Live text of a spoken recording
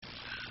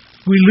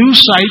We lose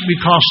sight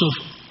because of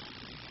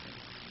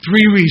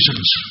three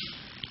reasons.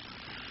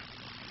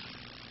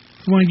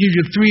 I want to give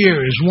you three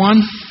areas.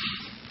 One,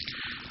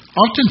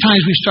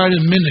 oftentimes we start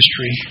in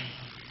ministry,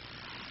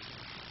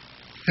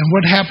 and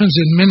what happens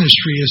in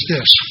ministry is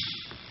this.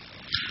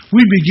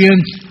 We begin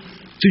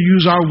to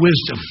use our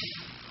wisdom.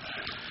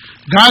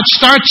 God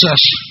starts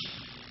us,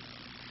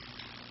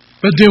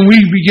 but then we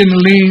begin to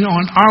lean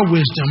on our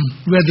wisdom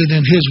rather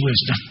than His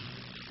wisdom.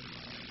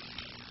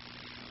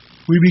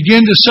 We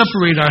begin to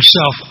separate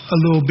ourselves a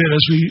little bit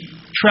as we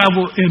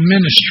travel in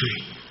ministry.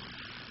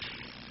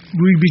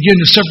 We begin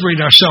to separate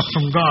ourselves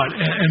from God,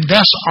 and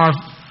that's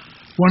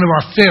one of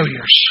our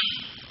failures.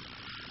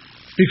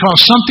 Because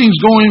something's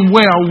going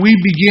well, we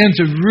begin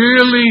to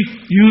really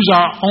use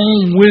our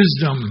own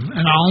wisdom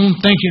and our own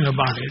thinking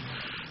about it,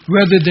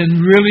 rather than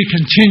really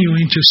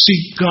continuing to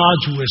seek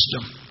God's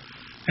wisdom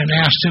and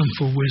ask Him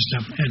for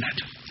wisdom in it.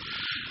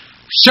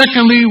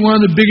 Secondly, one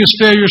of the biggest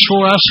failures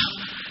for us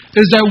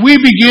is that we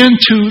begin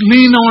to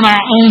lean on our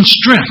own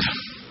strength.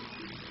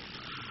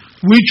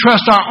 We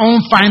trust our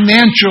own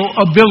financial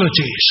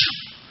abilities.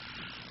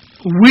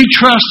 We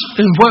trust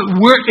in what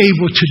we're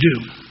able to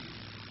do.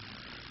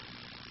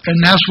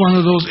 And that's one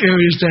of those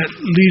areas that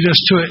lead us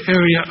to an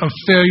area of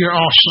failure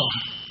also.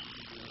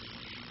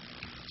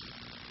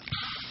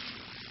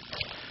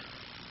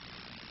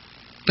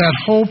 That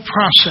whole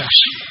process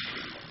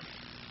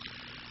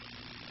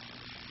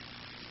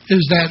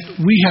is that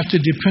we have to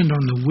depend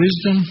on the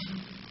wisdom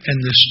and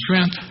the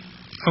strength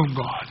of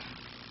God.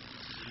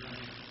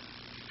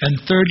 And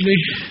thirdly,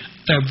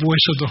 that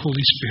voice of the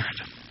Holy Spirit.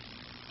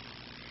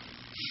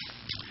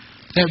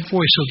 That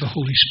voice of the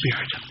Holy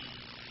Spirit.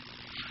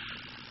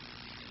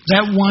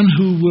 That one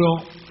who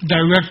will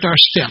direct our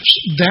steps.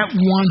 That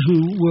one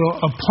who will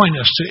appoint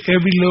us to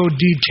every little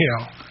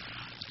detail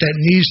that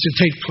needs to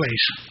take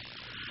place.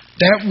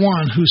 That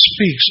one who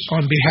speaks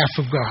on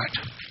behalf of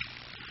God.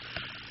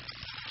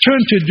 Turn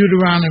to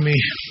Deuteronomy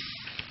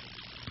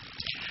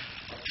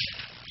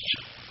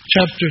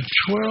chapter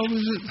 12,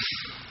 is it?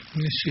 Let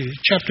me see.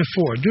 Chapter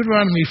 4.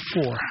 Deuteronomy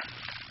 4.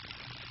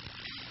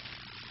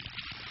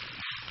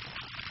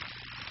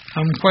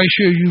 I'm quite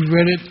sure you've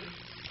read it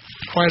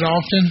quite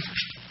often.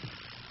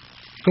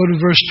 Go to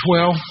verse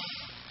 12.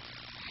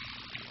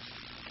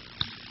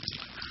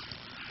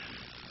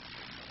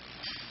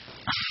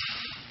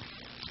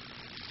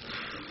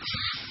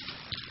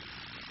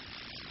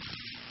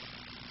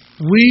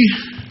 We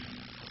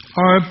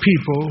are a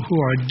people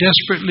who are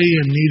desperately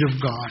in need of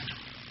God.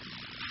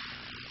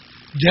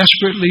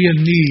 Desperately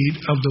in need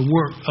of the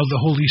work of the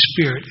Holy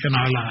Spirit in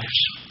our lives.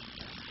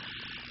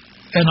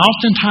 And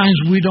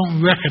oftentimes we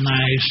don't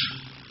recognize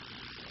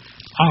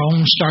our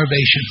own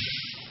starvation,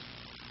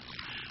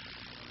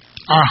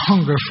 our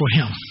hunger for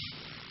Him.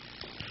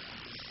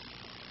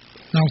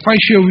 Now, I'm quite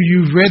sure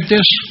you've read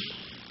this,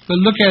 but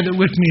look at it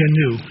with me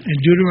anew in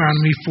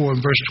Deuteronomy 4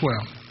 and verse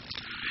 12.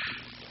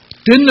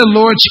 Then the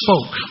Lord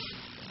spoke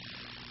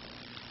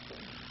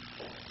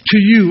to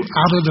you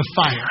out of the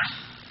fire.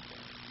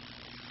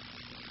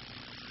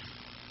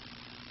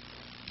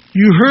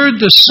 You heard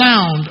the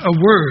sound of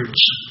words,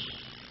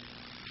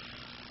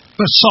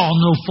 but saw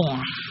no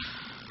form.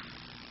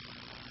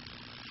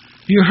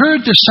 You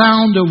heard the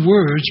sound of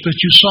words, but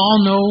you saw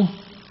no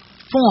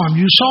form.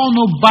 You saw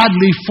no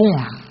bodily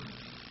form.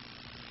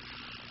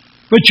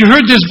 But you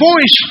heard this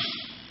voice,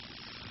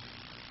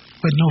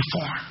 but no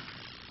form.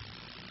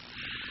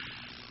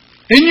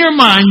 In your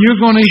mind, you're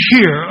going to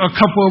hear a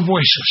couple of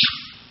voices.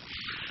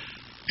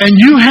 And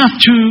you have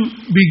to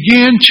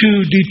begin to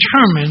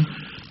determine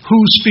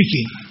who's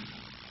speaking.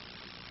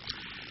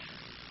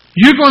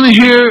 You're going to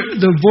hear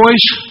the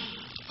voice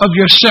of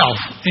yourself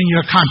in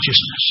your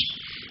consciousness,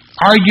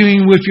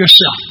 arguing with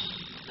yourself.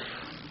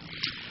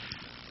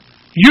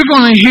 You're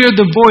going to hear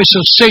the voice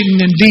of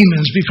Satan and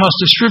demons, because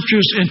the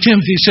scriptures in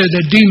Timothy said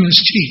that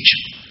demons teach.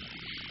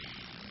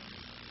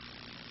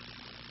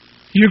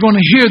 You're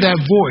going to hear that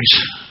voice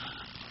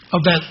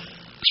of that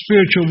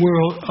spiritual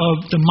world of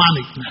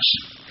demonicness,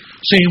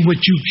 saying what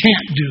you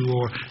can't do,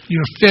 or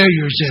your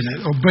failures in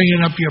it, or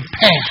bringing up your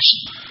past,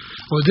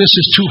 or this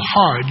is too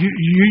hard.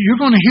 You're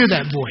going to hear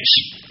that voice.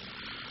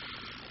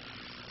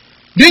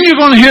 Then you're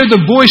going to hear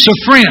the voice of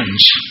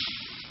friends,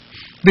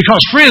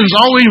 because friends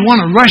always want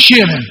to rush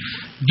in and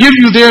give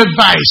you their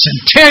advice and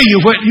tell you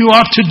what you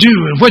ought to do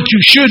and what you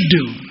should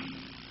do.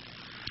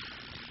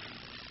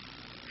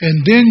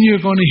 And then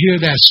you're going to hear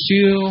that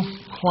still,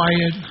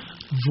 quiet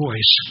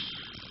voice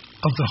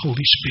of the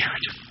Holy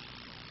Spirit.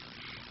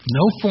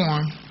 No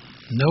form,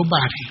 no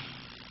body,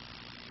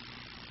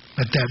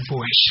 but that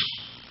voice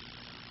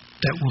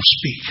that will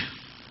speak.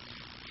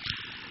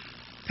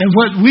 And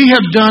what we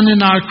have done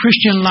in our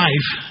Christian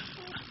life,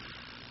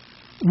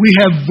 we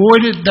have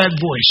voided that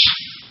voice.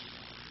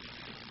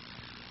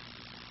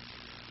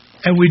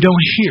 And we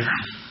don't hear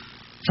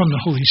from the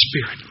Holy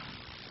Spirit.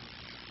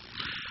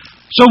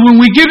 So when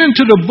we get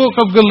into the book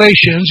of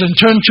Galatians, and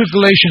turn to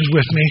Galatians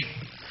with me,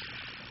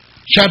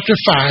 chapter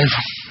 5,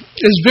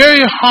 it's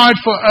very hard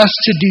for us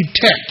to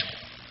detect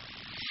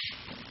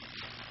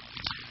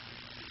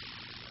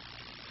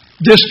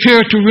this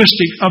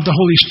characteristic of the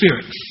Holy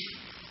Spirit.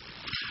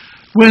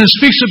 When it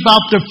speaks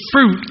about the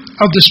fruit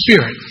of the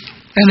Spirit.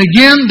 And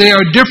again, they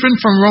are different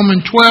from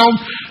Romans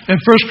 12 and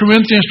 1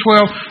 Corinthians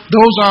 12.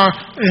 Those are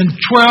in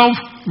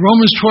 12.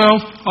 Romans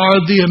 12 are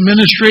the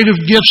administrative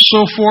gifts,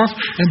 so forth.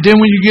 And then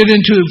when you get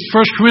into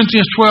 1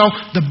 Corinthians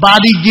 12, the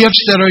body gifts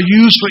that are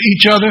used for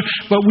each other.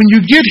 But when you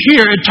get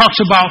here, it talks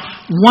about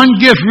one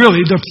gift,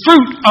 really, the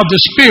fruit of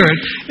the Spirit.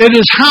 It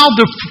is how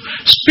the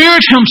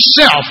Spirit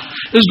Himself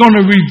is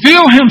going to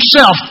reveal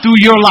Himself through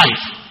your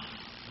life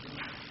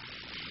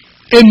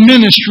in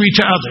ministry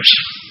to others.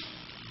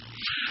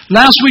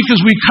 Last week, as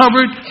we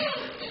covered,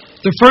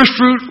 the first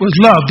fruit was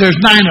love.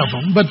 There's 9 of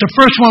them, but the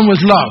first one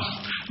was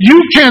love. You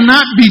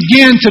cannot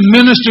begin to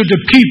minister to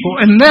people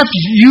unless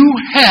you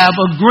have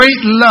a great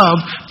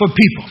love for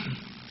people.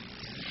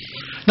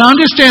 Now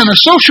understand, a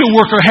social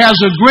worker has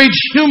a great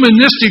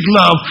humanistic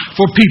love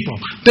for people.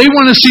 They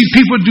want to see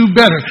people do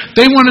better.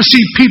 They want to see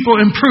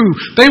people improve.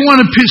 They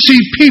want to see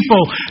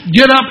people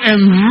get up and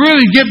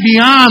really get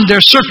beyond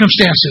their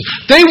circumstances.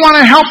 They want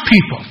to help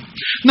people.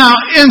 Now,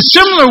 in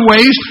similar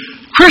ways,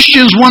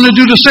 Christians want to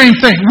do the same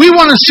thing. We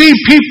want to see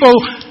people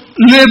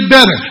live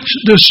better.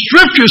 The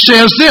scripture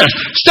says this,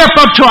 step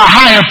up to a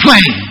higher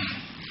plane.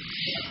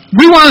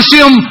 We want to see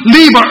them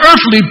leave an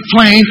earthly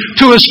plane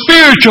to a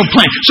spiritual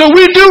plane. So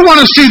we do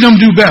want to see them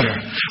do better.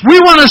 We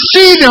want to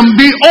see them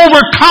be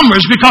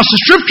overcomers because the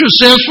scripture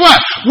says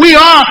what? We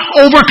are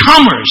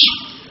overcomers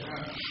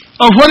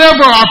of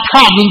whatever our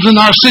problems and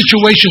our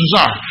situations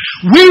are.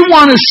 We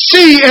want to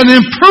see an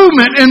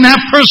improvement in that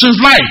person's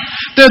life.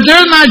 That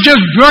they're not just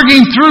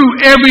drugging through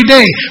every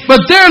day, but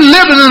they're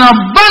living an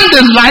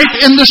abundant life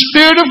in the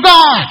Spirit of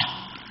God.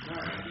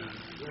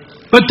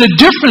 But the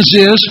difference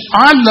is,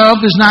 our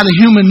love is not a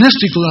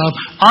humanistic love.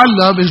 Our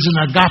love is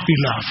an agape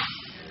love.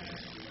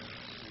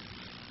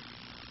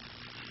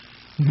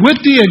 With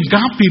the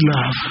agape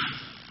love,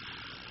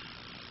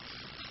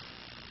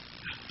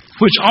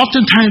 which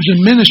oftentimes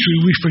in ministry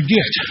we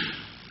forget,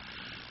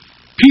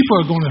 people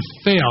are going to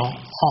fail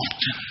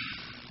often.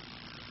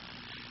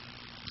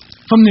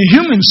 From the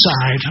human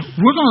side,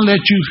 we're going to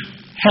let you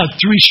have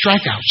 3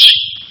 strikeouts.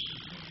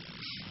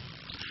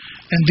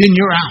 And then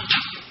you're out.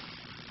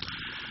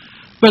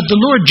 But the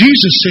Lord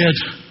Jesus said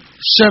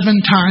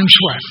 7 times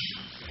what?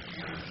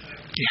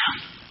 Yeah.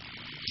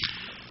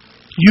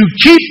 You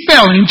keep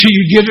failing till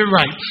you get it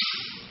right.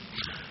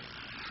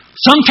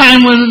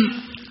 Sometime when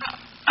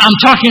I'm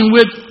talking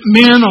with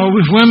men or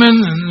with women,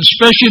 and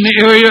especially in the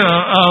area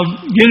of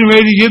getting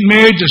ready to get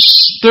married the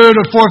 3rd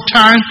or 4th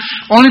time,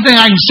 only thing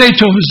I can say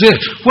to them is this.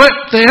 What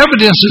the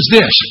evidence is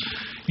this.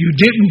 You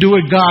didn't do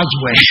it God's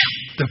way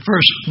the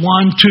first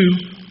 1,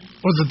 2,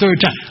 or the 3rd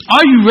time.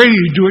 Are you ready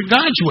to do it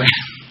God's way?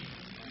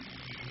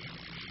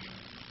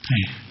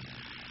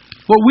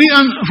 What we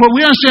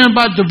understand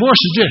about divorce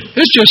is this.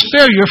 It's just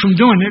failure from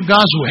doing it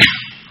God's way.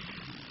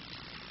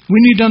 We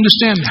need to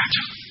understand that.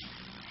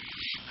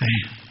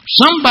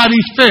 Somebody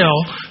fell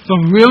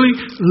from really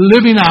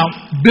living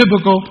out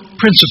biblical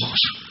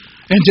principles.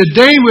 And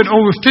today, with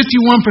over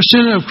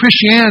 51% of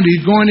Christianity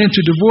going into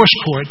divorce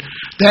court,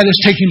 that is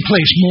taking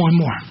place more and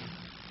more.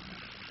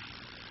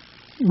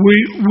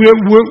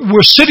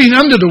 We're sitting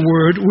under the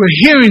Word, we're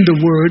hearing the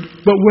Word,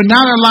 but we're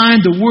not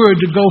allowing the Word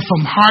to go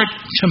from heart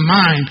to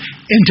mind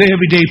into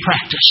everyday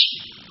practice.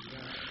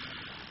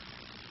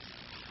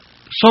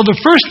 So the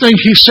first thing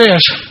he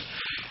says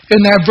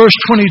in that verse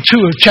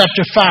 22 of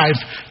chapter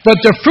 5, but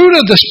the fruit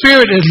of the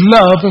Spirit is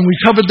love, and we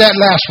covered that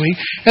last week.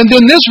 And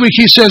then this week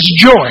he says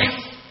joy.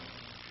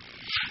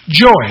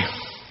 Joy.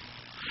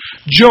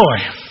 Joy.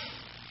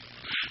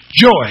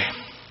 Joy.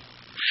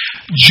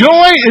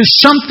 Joy is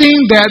something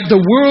that the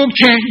world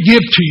can't give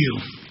to you.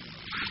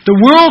 The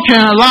world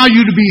can allow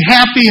you to be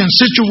happy in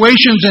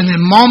situations and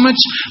in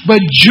moments,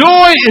 but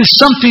joy is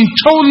something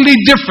totally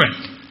different.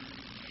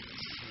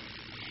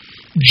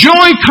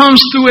 Joy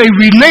comes through a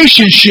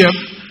relationship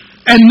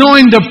and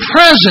knowing the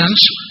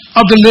presence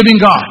of the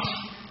living God.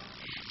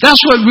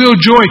 That's what real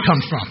joy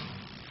comes from.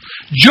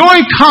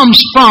 Joy comes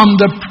from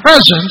the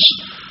presence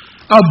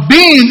of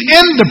being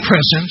in the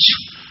presence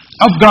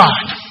of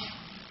God.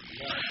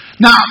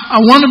 Now, I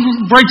want to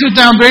break this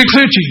down very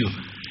clear to you.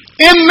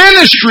 In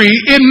ministry,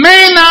 it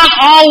may not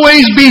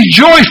always be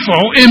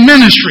joyful in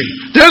ministry.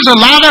 There's a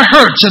lot of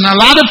hurts and a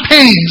lot of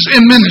pains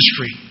in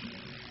ministry.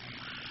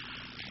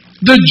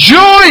 The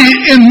joy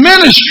in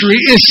ministry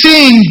is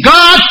seeing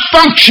God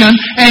function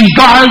and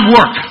God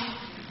work.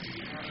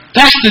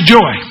 That's the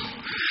joy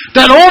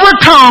that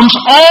overcomes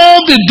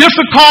all the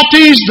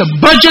difficulties, the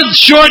budget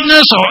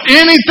shortness, or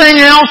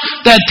anything else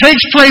that takes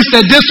place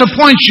that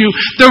disappoints you.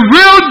 The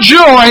real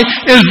joy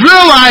is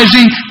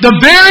realizing the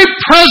very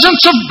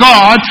presence of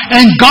God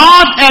and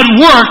God at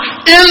work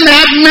in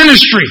that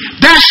ministry.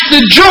 That's the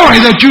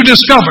joy that you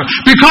discover.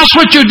 Because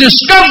what you're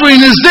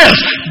discovering is this: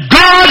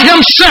 God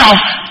Himself,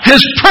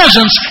 His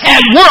presence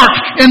at work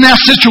in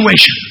that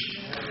situation.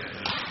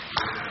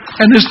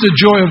 And it's the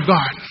joy of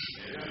God.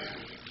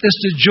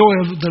 It's the joy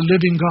of the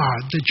living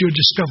God that you're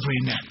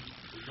discovering that.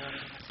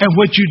 And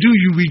what you do,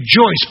 you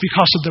rejoice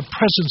because of the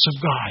presence of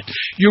God.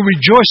 You're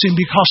rejoicing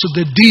because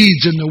of the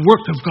deeds and the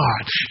work of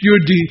God.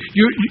 You're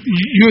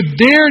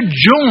there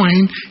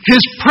enjoying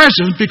His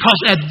presence because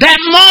at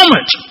that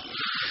moment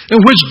in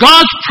which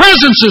God's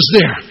presence is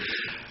there,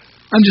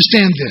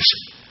 understand this,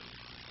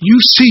 you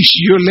cease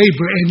your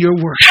labor and your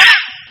work.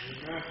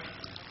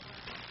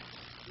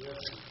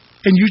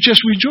 And you just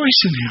rejoice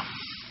in Him.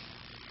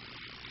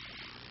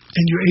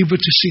 And you're able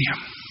to see Him.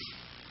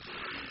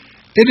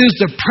 It is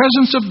the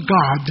presence of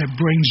God that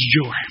brings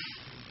joy.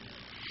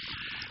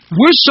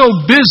 We're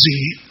so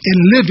busy in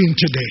living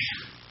today.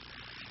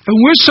 And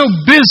we're so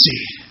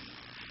busy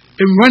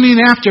in running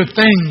after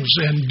things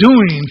and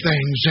doing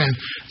things and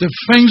the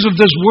things of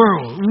this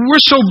world.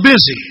 We're so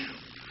busy.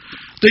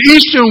 The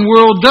Eastern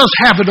world does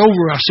have it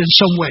over us in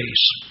some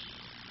ways.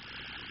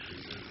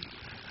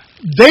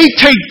 They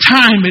take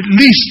time at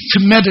least to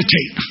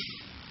meditate.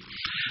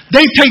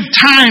 They take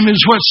time,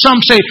 is what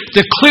some say,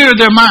 to clear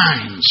their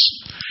minds.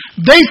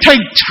 They take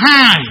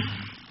time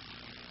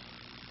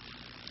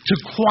to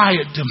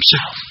quiet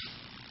themselves.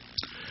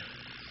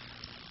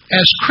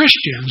 As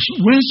Christians,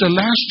 when's the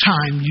last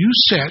time you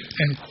sat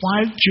and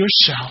quieted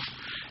yourself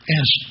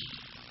and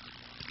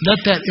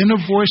let that inner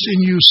voice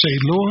in you say,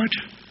 Lord,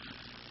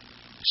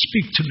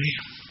 speak to me.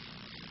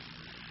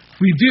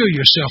 Reveal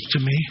yourself to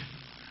me.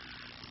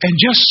 And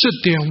just sit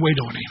there and wait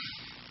on Him.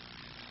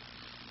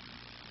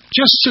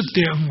 Just sit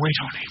there and wait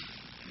on Him.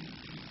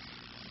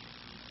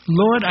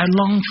 Lord, I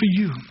long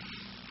for you.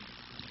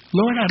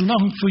 Lord, I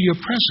long for your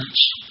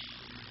presence.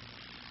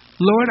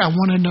 Lord, I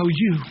want to know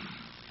you.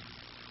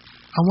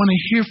 I want to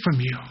hear from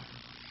you.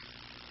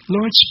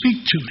 Lord,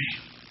 speak to me.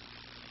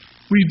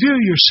 Reveal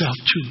yourself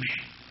to me.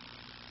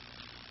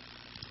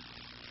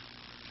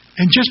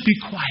 And just be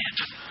quiet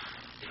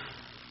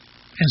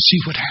and see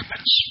what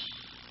happens.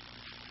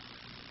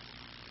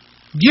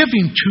 Give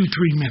Him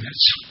 2-3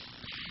 minutes.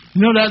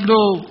 You know that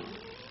little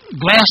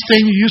glass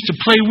thing you used to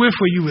play with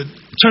where you would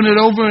turn it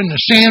over and the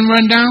sand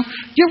run down?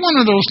 Get one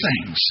of those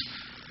things.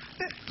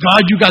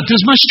 God, you got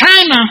this much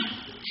time now.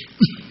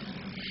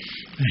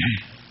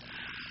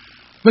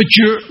 But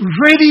you're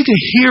ready to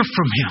hear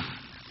from Him.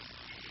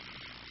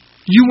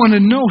 You want to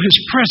know His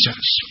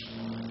presence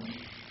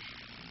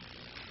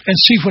and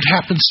see what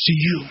happens to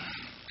you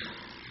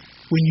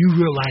when you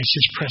realize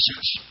His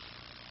presence.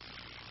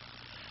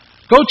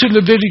 Go to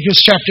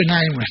Leviticus chapter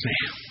 9 with me.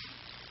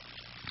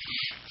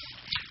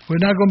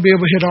 We're not going to be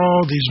able to hit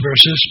all these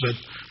verses, but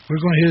we're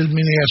going to hit as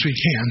many as we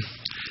can.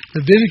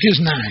 Leviticus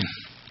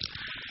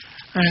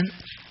 9.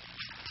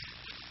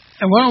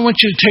 And what I want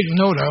you to take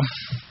note of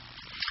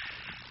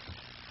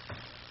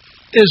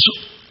is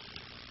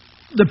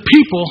the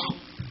people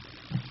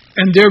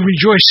and their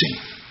rejoicing.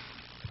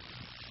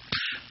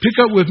 Pick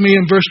up with me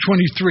in verse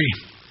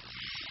 23.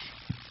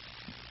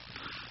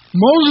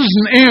 Moses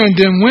and Aaron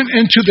then went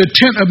into the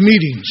tent of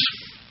meetings.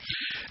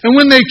 And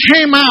when they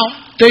came out,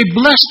 they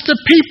blessed the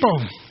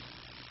people.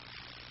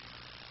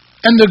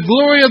 And the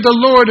glory of the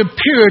Lord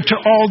appeared to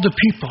all the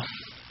people.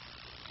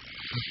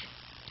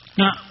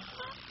 Now,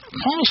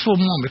 pause for a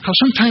moment, because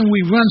sometimes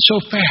we run so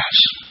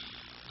fast.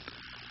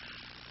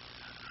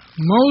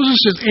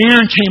 Moses and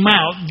Aaron came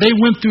out. They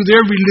went through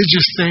their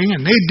religious thing,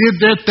 and they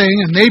did their thing,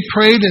 and they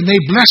prayed, and they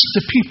blessed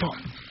the people.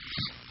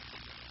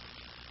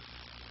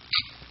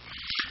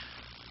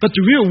 But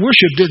the real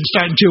worship didn't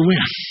start until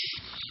when?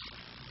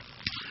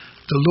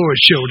 The Lord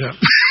showed up.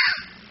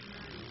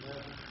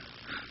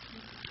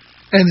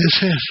 And it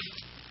says,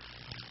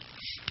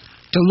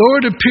 the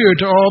Lord appeared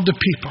to all the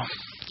people.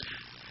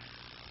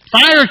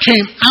 Fire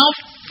came out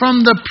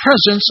from the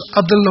presence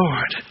of the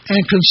Lord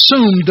and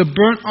consumed the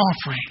burnt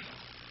offering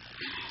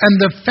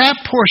and the fat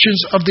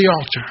portions of the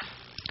altar.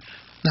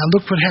 Now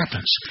look what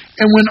happens.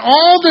 And when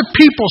all the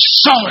people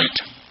saw it,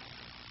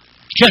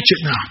 catch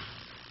it now.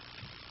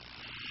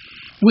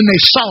 When they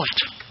saw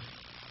it.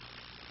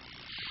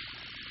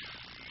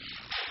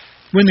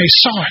 When they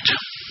saw it.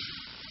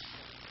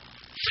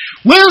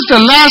 When's the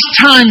last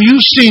time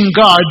you've seen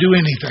God do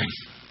anything?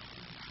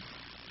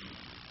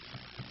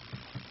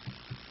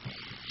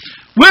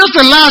 When's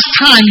the last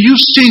time you've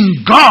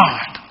seen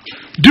God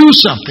do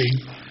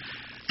something,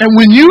 and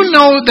when you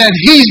know that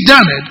He's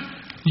done it,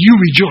 you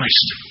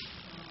rejoiced?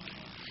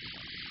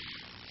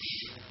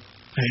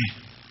 Hey,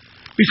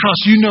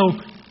 because you know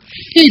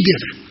He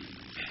did it.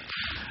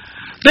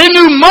 They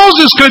knew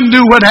Moses couldn't do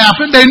what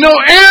happened. They know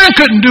Aaron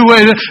couldn't do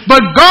it.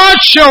 But God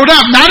showed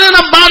up, not in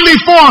a bodily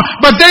form,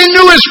 but they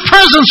knew His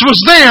presence was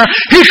there.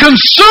 He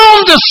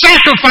consumed the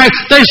sacrifice.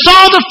 They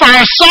saw the fire,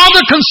 saw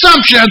the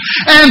consumption,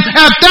 and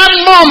at that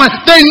moment,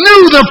 they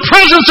knew the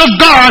presence of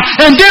God.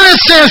 And then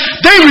it says,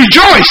 they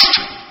rejoiced.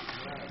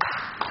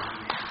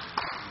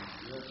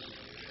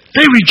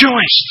 They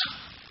rejoiced.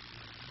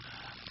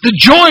 The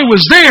joy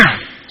was there.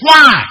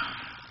 Why?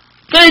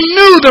 They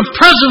knew the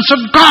presence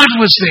of God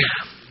was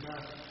there.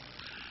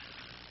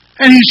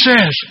 And he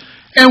says,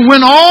 and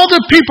when all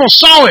the people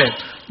saw it,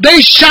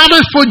 they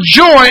shouted for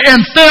joy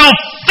and fell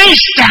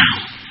face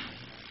down.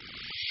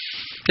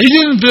 They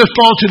didn't just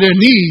fall to their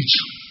knees.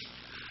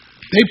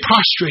 They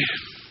prostrated.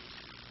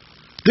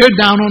 They're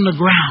down on the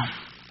ground.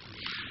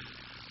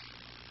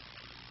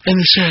 And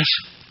it says,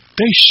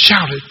 they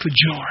shouted for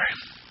joy.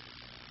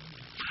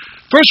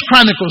 1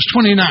 Chronicles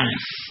 29.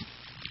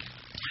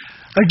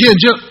 Again,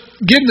 just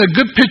getting a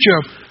good picture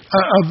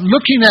of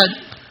looking at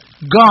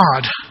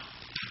God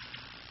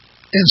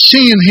and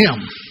seeing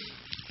Him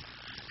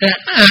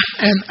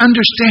and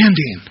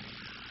understanding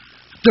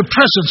the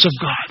presence of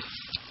God.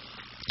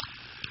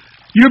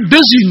 Your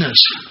busyness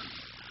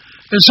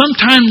and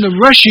sometimes the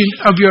rushing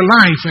of your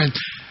life.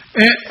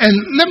 And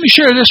let me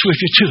share this with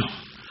you too.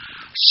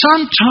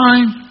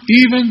 Sometimes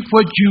even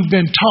what you've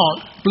been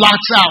taught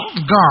blocks out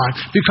God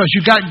because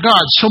you got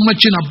God so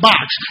much in a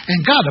box,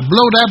 and God will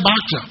blow that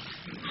box up.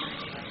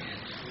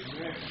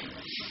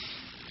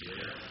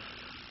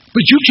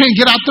 But you can't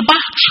get out the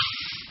box.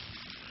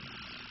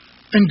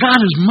 And God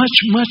is much,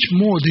 much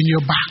more than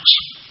your box.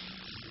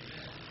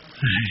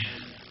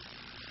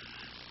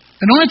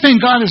 And the only thing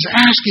God is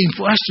asking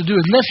for us to do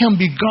is let Him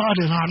be God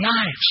in our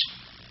lives.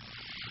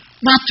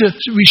 Not to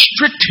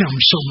restrict Him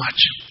so much,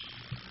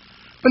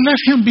 but let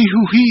Him be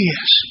who He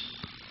is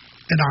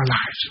in our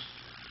lives.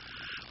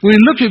 When we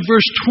look at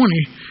verse 20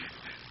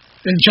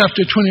 in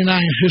chapter 29,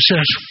 it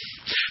says,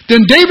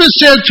 Then David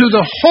said to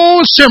the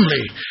whole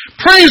assembly,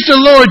 Praise the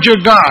Lord your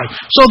God.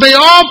 So they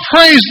all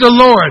praised the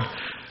Lord,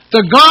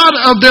 the God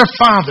of their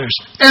fathers.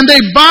 And they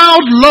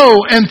bowed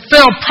low and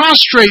fell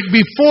prostrate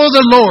before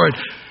the Lord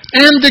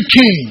and the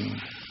king.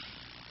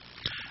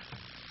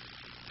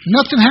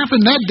 Nothing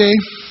happened that day.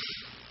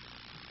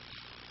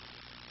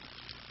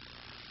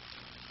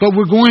 But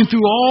we're going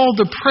through all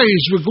the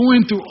praise. We're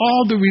going through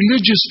all the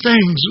religious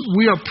things.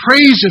 We are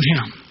praising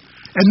Him.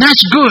 And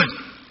that's good.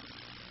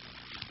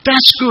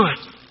 That's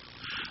good.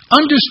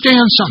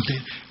 Understand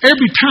something.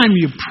 Every time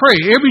you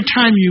pray, every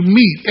time you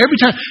meet, every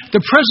time,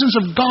 the presence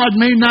of God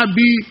may not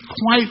be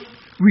quite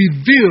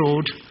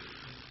revealed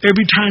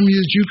every time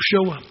you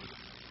show up.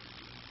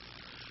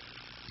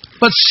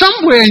 But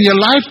somewhere in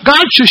your life,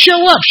 God should show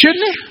up,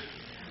 shouldn't He?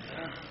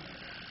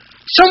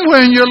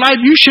 Somewhere in your life,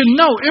 you should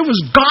know it was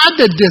God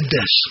that did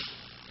this.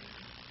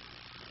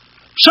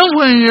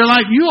 Somewhere in your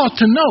life, you ought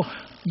to know,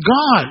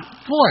 God,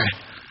 boy.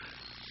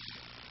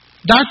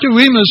 Dr.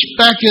 Remus,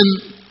 back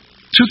in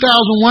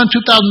 2001,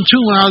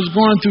 2002, when I was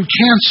going through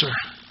cancer,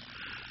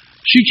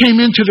 she came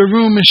into the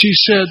room and she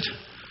said,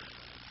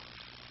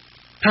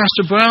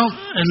 Pastor Brown,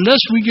 unless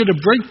we get a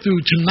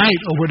breakthrough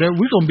tonight or whatever,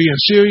 we're going to be in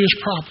serious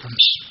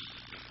problems.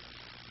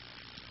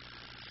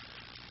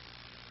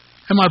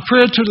 And my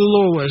prayer to the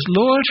Lord was,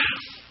 Lord,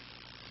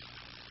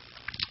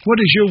 what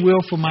is your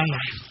will for my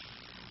life?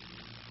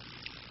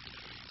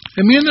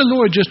 And me and the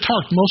Lord just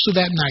talked most of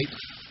that night.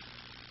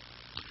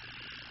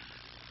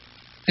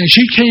 And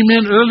she came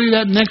in early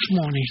that next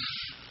morning,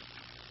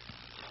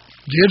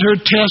 did her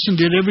test and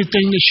did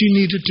everything that she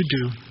needed to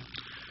do.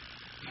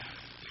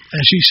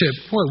 And she said,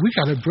 boy, we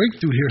got a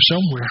breakthrough here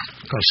somewhere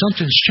because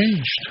something's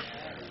changed.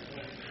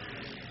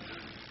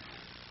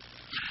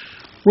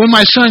 When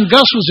my son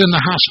Gus was in the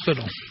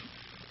hospital,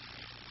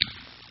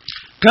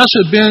 Gus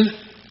had been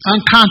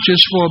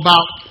unconscious for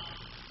about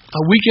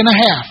a week and a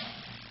half.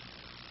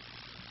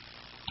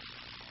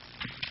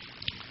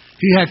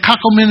 He had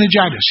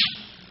meningitis.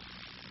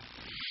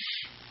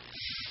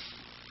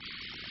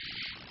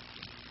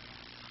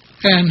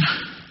 And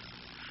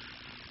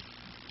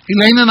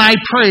Elaine and I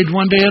prayed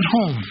one day at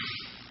home.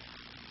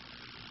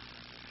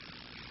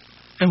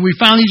 And we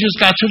finally just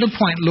got to the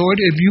point, Lord,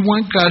 if you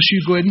want Gus,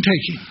 you go ahead and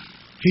take him.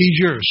 He's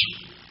yours.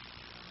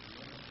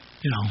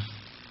 You know.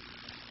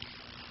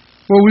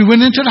 Well, we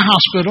went into the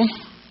hospital.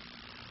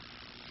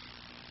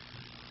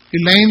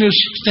 Elaine is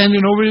standing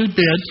over his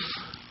bed.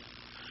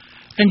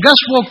 And Gus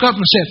woke up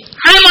and said,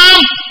 Hi,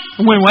 Mom!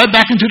 And went right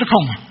back into the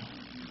coma.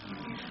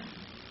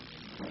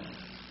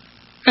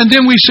 And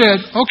then we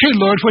said, okay,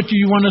 Lord, what do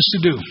you want us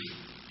to do?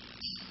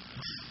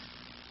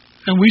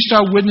 And we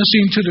started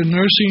witnessing to the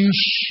nursing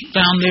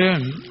down there.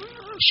 And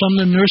some of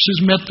the nurses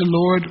met the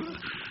Lord.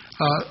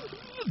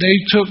 They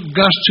took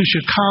Gus to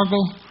Chicago.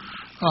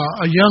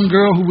 A young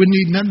girl who wouldn't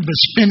eat nothing but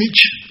spinach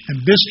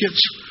and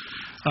biscuits.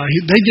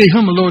 They gave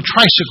him a little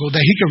tricycle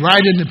that he could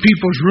ride into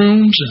people's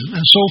rooms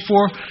and so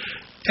forth.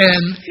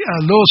 And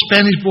a little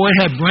Spanish boy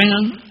had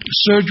brain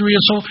surgery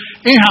and so.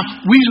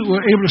 Anyhow, we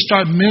were able to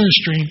start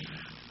ministering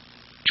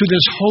to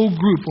this whole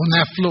group on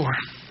that floor.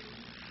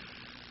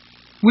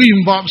 We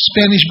even bought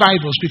Spanish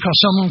Bibles because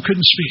some of them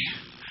couldn't speak.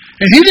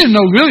 And he didn't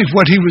know really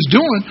what he was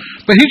doing,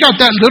 but he got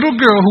that little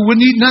girl who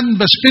wouldn't eat nothing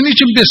but spinach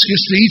and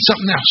biscuits to eat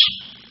something else.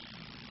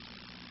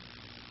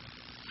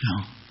 You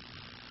know,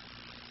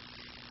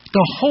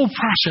 the whole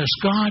process,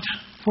 God,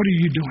 what are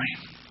you doing?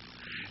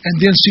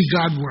 And then see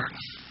God work.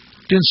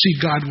 Then see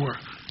God work.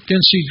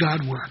 Then see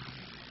God work.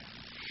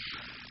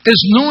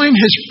 It's knowing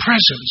His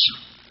presence.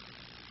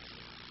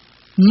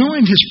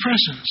 Knowing His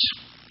presence.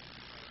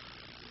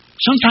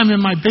 Sometime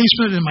in my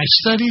basement, in my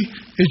study,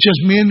 it's just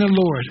me and the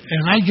Lord.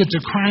 And I get to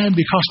crying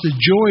because the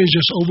joy is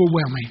just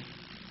overwhelming.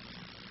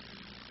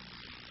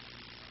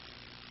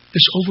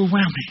 It's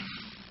overwhelming.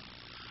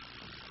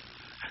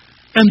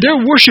 And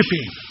they're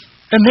worshiping.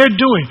 And they're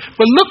doing.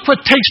 But look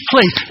what takes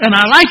place. And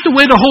I like the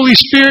way the Holy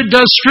Spirit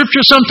does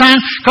Scripture sometimes,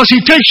 because He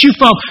takes you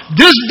from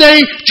this day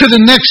to the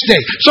next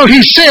day. So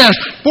He says,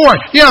 boy,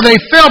 yeah, they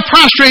fell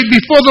prostrate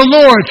before the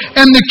Lord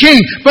and the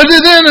King. But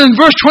then in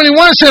verse 21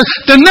 it says,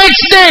 the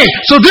next day.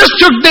 So this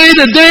took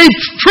the day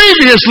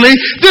previously.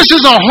 This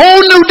is a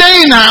whole new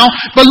day now.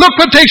 But look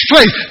what takes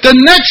place. The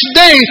next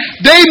day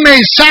they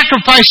made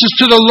sacrifices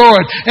to the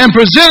Lord and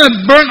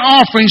presented burnt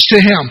offerings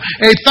to Him.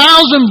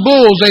 1,000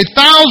 bulls,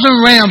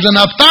 1,000 rams, and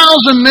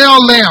 1,000 male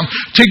lambs,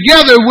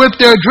 together with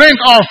their drink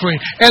offering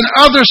and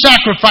other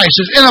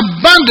sacrifices in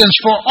abundance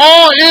for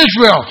all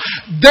Israel.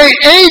 They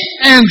ate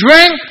and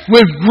drank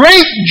with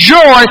great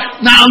joy.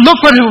 Now look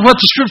what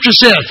the Scripture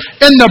says.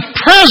 In the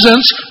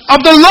presence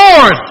of the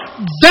Lord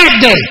that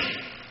day.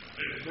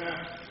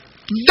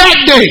 That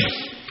day.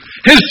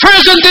 His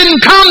presence didn't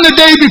come the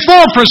day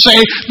before per se.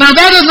 Now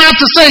that is not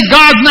to say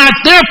God's not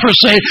there per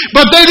se,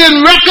 but they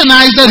didn't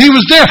recognize that He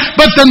was there.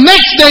 But the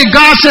next day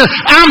God said,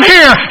 I'm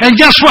here. And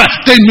guess what?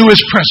 They knew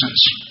His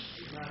presence.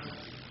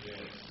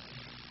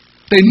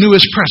 They knew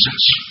His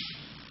presence.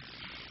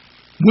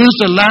 When's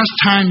the last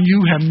time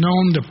you have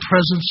known the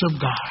presence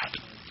of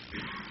God?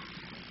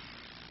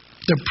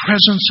 The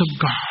presence of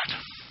God.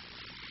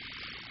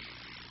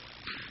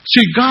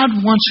 See, God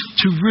wants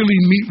to really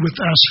meet with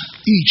us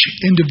each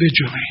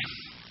individually.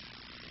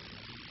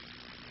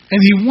 And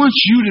He wants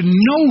you to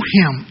know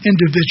Him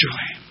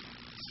individually.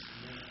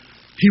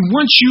 He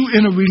wants you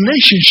in a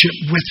relationship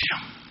with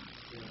Him.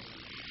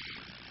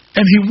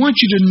 And He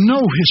wants you to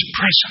know His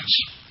presence.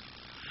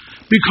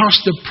 Because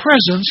the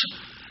presence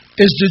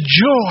is the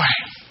joy.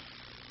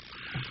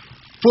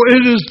 For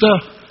it is the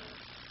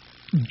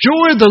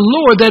joy of the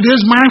Lord that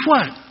is my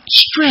what?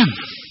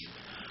 Strength.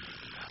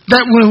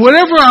 That when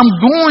whatever I'm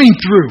going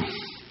through,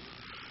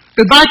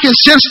 if I can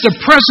sense the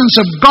presence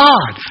of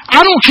God,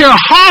 I don't care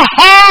how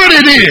hard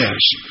it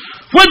is,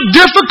 what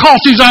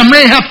difficulties I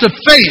may have to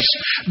face,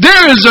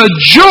 there is a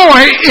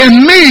joy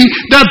in me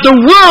that the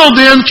world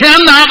then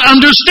cannot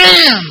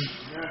understand.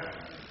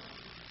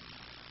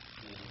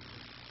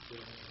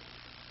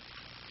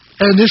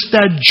 And it's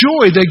that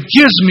joy that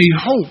gives me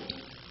hope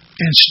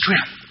and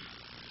strength.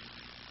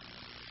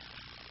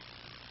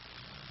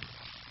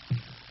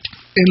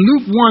 In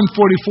Luke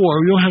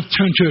 1:44, we don't have to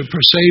turn to it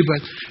per se, but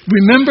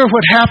remember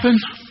what happened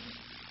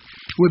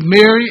with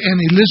Mary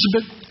and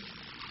Elizabeth?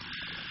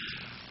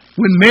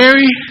 When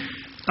Mary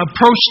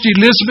approached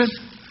Elizabeth,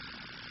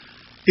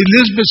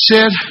 Elizabeth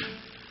said,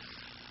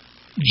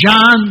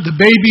 John, the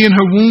baby in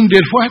her womb,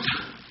 did what?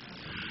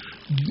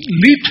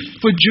 Leaped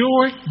for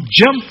joy,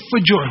 jumped for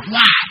joy.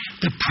 Why?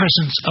 The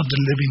presence of the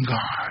living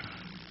God.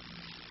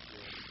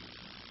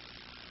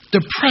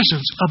 The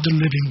presence of the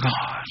living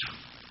God.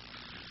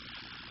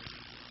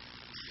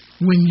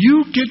 When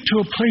you get to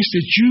a place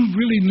that you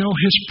really know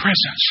His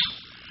presence,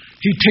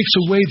 He takes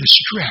away the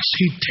stress.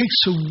 He takes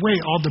away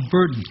all the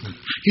burden.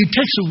 He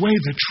takes away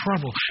the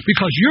trouble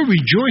because you're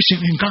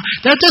rejoicing in God.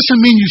 That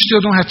doesn't mean you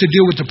still don't have to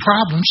deal with the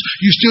problems.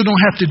 You still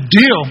don't have to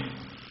deal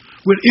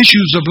with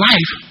issues of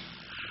life.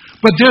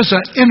 But there's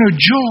an inner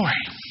joy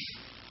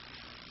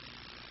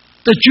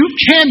that you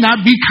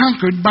cannot be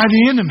conquered by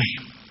the enemy.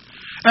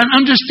 And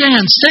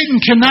understand, Satan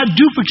cannot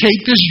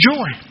duplicate this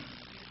joy.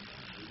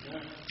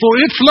 For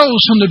it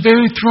flows from the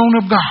very throne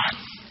of God.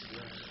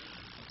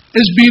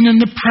 It's being in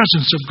the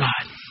presence of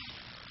God.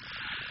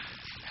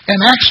 And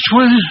Acts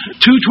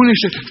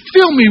 2:26,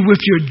 fill me with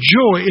your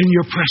joy in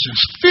your presence.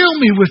 Fill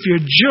me with your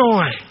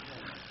joy.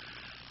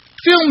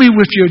 Fill me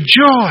with your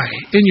joy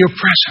in your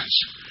presence.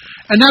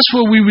 And that's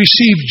where we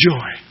receive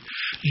joy.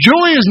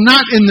 Joy is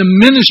not in the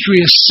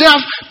ministry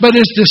itself, but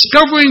it's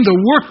discovering the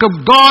work of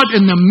God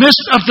in the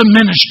midst of the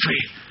ministry.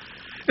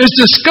 It's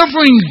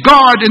discovering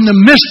God in the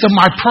midst of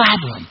my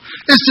problem.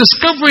 It's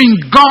discovering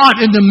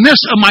God in the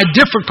midst of my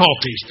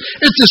difficulties.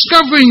 It's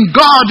discovering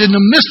God in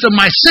the midst of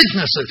my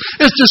sicknesses.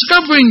 It's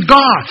discovering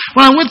God.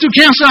 When I went through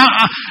cancer,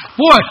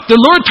 the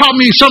Lord taught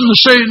me something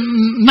to say,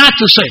 not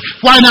to say.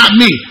 Why not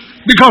me?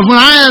 Because when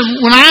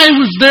I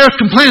was there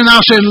complaining, I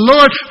was saying,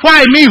 Lord,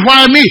 why me?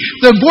 Why me?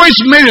 The voice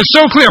made it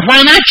so clear.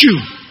 Why not you?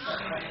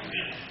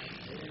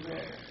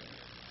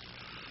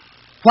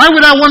 Why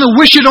would I want to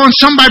wish it on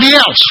somebody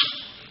else?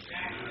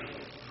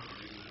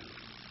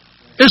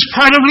 It's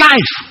part of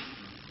life.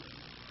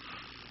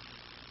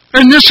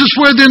 And this is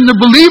where then the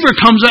believer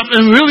comes up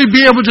and really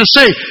be able to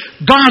say,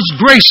 God's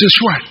grace is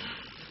what?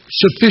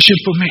 Sufficient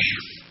for me.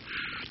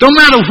 No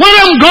matter what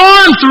I'm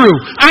going through,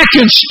 I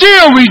can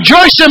still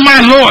rejoice in my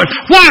Lord.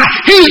 Why?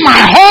 He's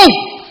my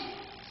hope.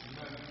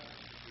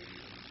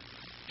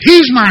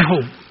 He's my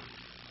hope.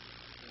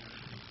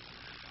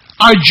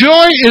 Our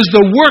joy is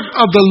the work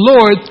of the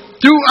Lord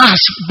through us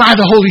by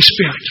the Holy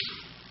Spirit.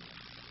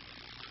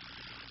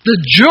 The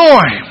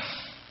joy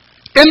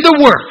in the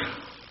work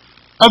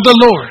of the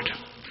Lord.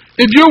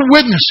 If you're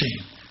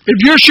witnessing, if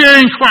you're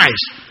sharing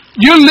Christ,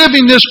 you're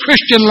living this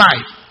Christian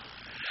life.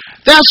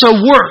 That's a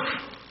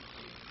work.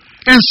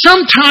 And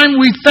sometimes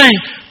we think,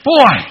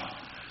 boy,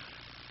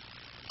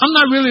 I'm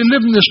not really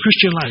living this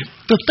Christian life.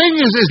 The thing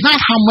is, it's not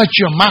how much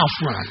your mouth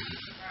runs.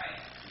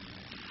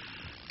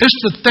 It's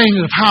the thing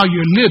of how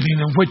you're living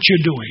and what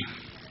you're doing.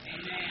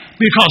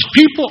 Because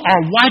people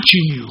are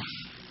watching you.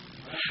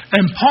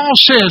 And Paul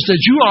says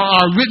that you are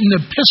our written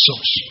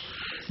epistles,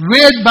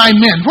 read by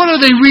men. What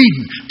are they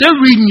reading?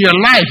 They're reading your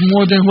life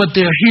more than what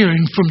they're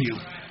hearing from you.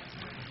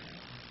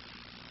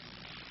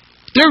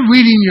 They're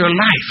reading your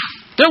life.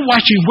 They're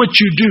watching what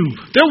you do.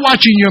 They're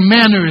watching your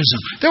mannerism.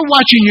 They're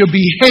watching your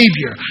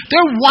behavior.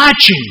 They're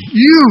watching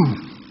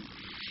you.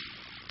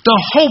 The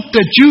hope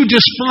that you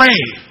display,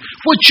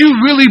 what you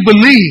really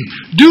believe.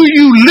 Do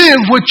you live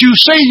what you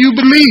say you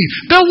believe?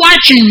 They're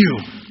watching you.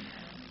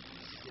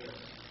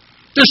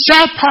 The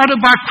sad part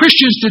about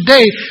Christians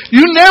today,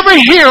 you never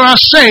hear us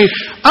say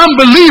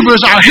unbelievers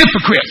are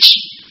hypocrites.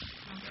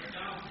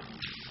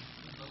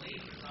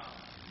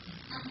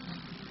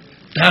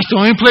 That's the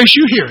only place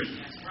you hear it.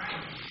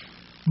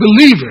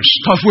 Believers,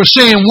 because we're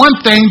saying one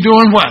thing,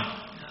 doing what?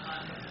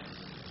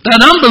 That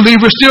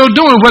unbeliever still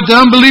doing what the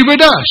unbeliever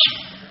does.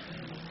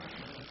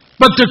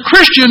 But the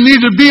Christian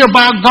needs to be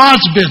about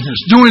God's business,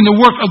 doing the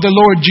work of the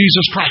Lord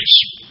Jesus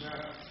Christ.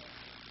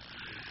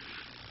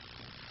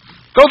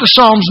 Go to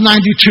Psalms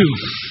 92.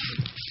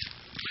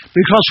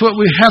 Because what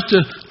we have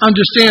to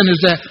understand is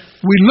that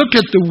we look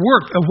at the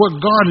work of what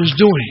God is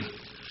doing.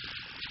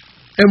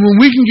 And when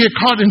we can get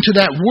caught into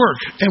that work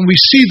and we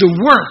see the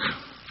work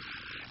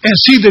and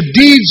see the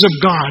deeds of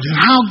God and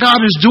how God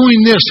is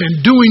doing this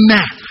and doing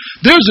that,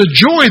 there's a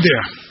joy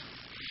there.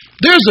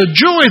 There's a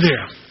joy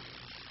there.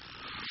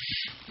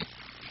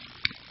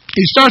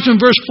 He starts in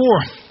verse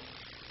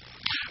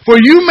 4. For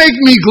you make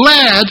me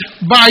glad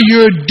by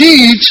your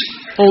deeds,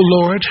 O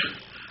Lord.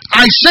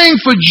 I sing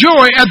for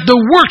joy at the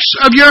works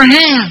of your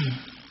hand.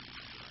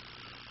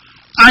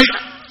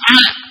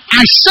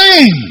 I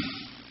sing.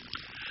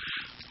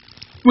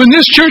 When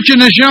this church in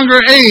this younger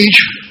age,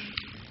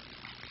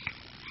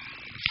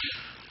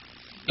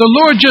 the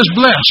Lord just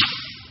blessed.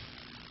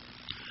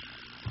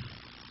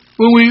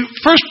 When we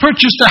first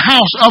purchased the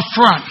house up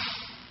front,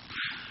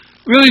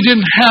 really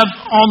didn't have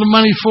all the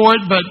money for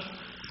it, but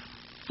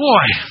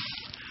boy,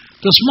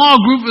 the small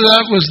group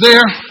that was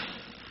there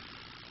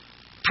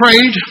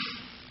prayed.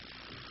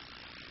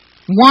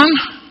 One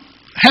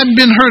hadn't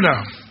been heard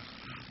of.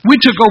 We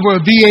took over a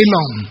VA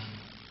loan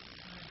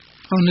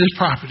on this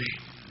property.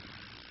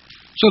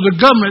 So the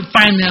government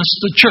financed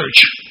the church.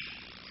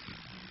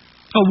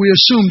 But we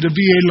assumed a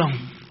VA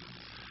loan.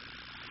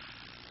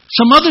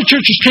 Some other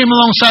churches came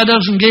alongside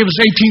us and gave us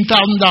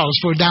 $18,000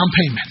 for a down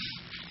payment.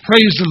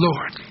 Praise the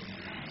Lord.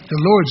 The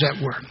Lord's at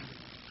work.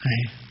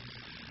 Okay.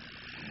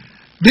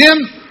 Then,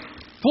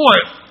 boy,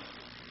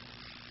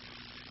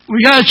 we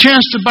got a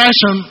chance to buy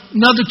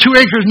another 2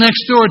 acres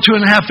next door,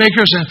 2.5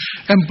 acres,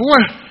 and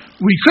boy,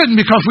 we couldn't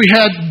because we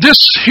had this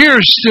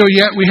here still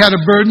yet. We had a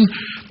burden.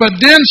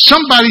 But then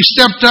somebody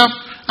stepped up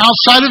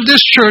outside of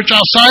this church,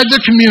 outside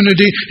the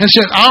community, and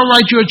said, I'll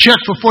write you a check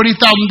for $40,000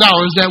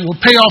 that will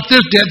pay off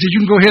this debt that you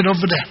can go ahead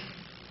over there.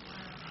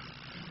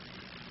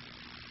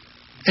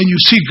 And you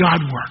see God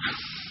work.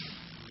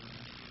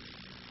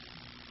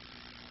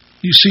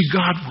 You see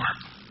God work.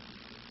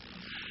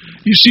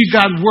 You see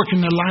God work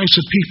in the lives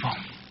of people.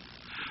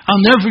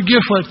 I'll never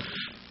forget what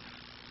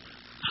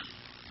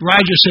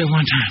Roger said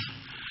one time.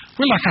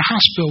 We're like a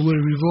hospital with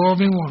a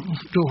revolving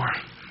door.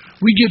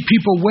 We get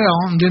people well,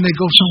 and then they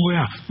go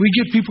somewhere else. We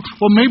get people,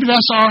 well, maybe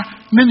that's our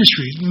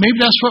ministry. Maybe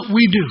that's what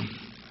we do.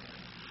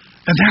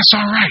 And that's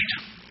all right.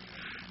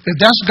 If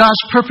that's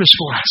God's purpose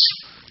for us,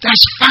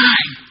 that's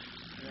fine.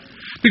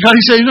 Because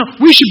he said,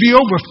 we should be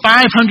over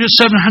 500,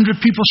 700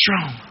 people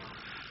strong.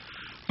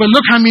 But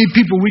look how many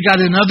people we got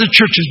in other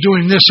churches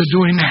doing this or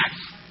doing that.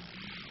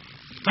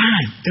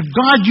 Fine. If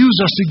God used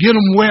us to get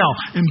them well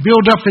and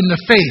build up in the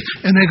faith,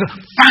 and they go,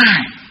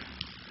 fine.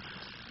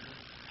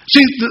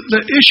 See,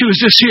 the issue is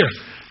this here.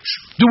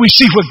 Do we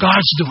see what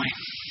God's doing?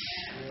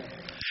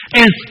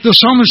 And the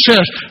psalmist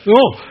says,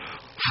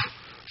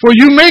 for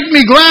you make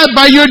me glad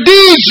by your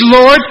deeds,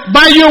 Lord,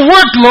 by your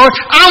work, Lord.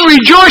 I'm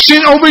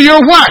rejoicing over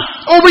your what?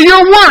 Over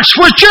your works,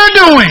 what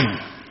you're doing.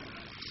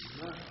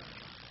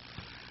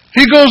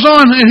 He goes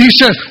on and he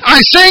says,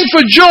 I sing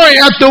for joy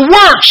at the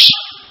works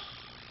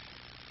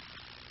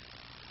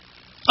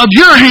of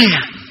your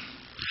hand.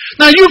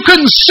 Now, you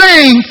couldn't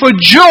sing for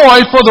joy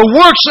for the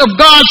works of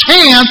God's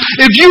hand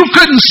if you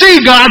couldn't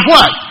see God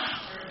what?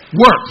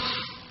 Work.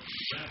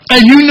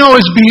 And you know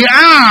it's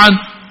beyond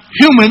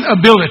human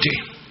ability.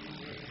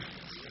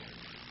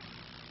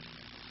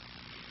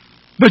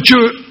 But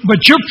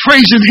you're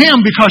praising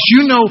Him because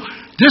you know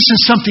this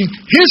is something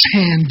His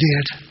hand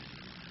did.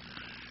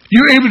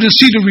 You're able to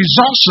see the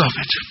results of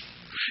it.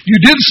 You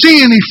didn't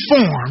see any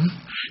form.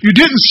 You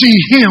didn't see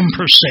Him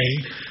per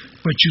se.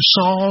 But you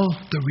saw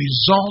the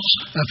results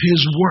of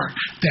His work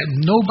that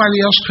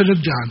nobody else could have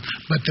done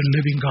but the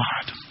living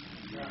God.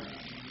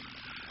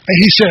 And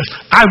He says,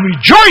 I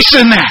rejoice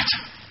in that.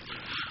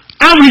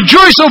 I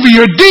rejoice over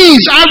your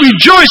deeds. I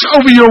rejoice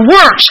over your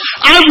works.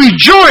 I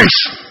rejoice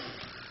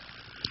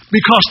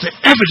because the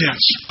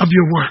evidence of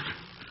your work.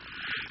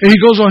 And he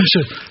goes on, he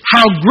says,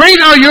 how great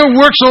are your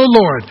works, O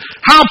Lord.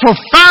 How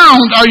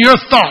profound are your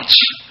thoughts.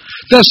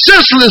 The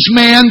senseless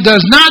man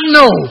does not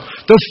know.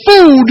 The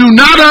fool do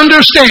not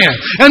understand.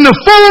 And the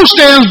fool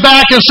stands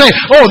back and say,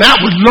 oh, that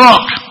was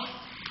luck.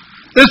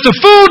 It's the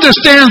fool that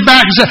stands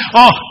back and says,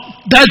 oh,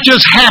 that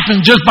just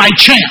happened just by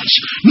chance.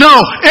 No,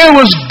 it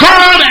was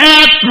God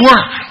at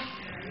work.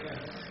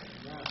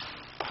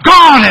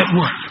 God at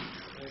work.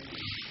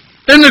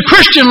 In the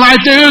Christian life,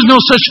 there is no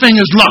such thing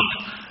as luck.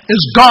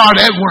 It's God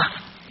at work.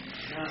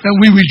 And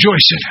we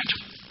rejoice in it.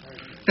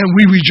 And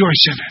we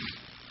rejoice in it.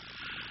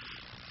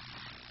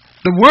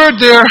 The word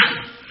there,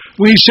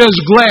 when he says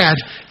glad,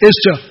 is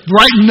to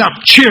brighten up,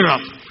 cheer up,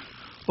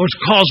 or to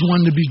cause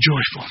one to be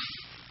joyful.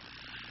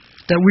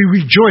 That we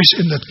rejoice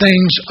in the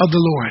things of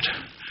the Lord.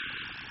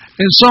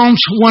 In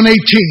Psalms 118,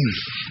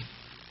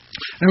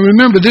 and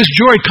remember, this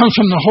joy comes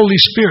from the Holy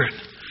Spirit.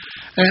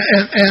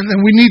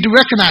 And we need to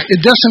recognize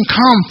it doesn't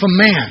come from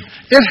man.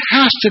 It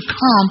has to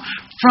come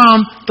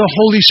from the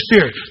Holy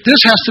Spirit. This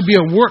has to be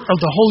a work of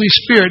the Holy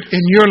Spirit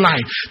in your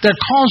life that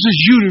causes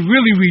you to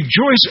really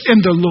rejoice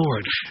in the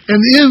Lord. And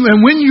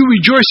when you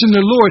rejoice in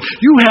the Lord,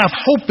 you have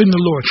hope in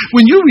the Lord.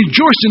 When you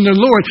rejoice in the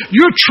Lord,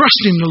 you're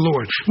trusting the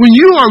Lord. When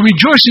you are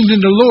rejoicing in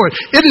the Lord,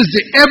 it is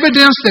the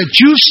evidence that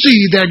you see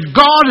that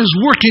God is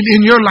working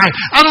in your life.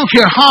 I don't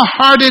care how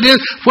hard it is,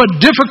 what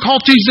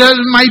difficulties that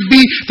it might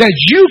be, that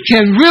you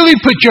can really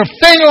put your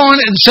finger on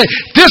it and say,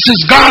 this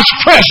is God's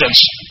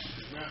presence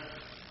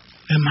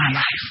in my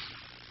life.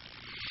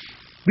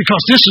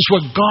 Because this is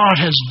what God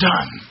has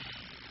done.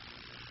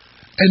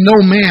 And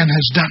no man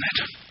has done it.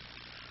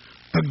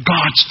 But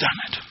God's done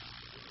it.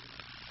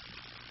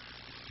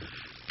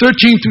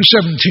 13 through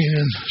 17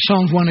 in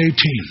Psalms 118.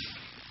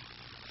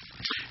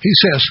 He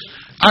says,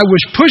 I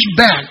was pushed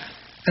back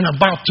and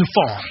about to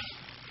fall.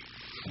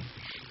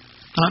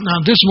 Now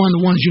this is one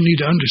of the ones you need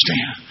to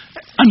understand.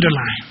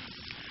 Underline.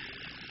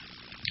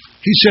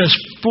 He says,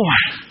 boy,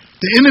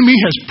 the enemy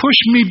has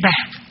pushed me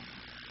back.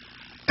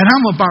 And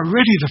I'm about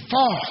ready to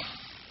fall.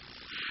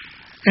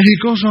 And he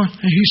goes on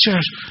and he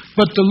says,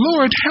 but the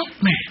Lord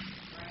helped me.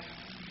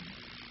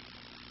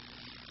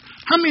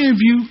 How many of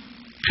you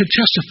could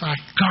testify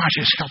God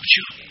has helped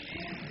you?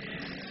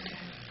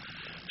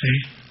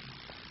 See?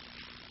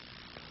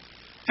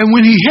 And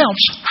when he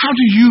helps, how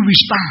do you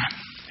respond?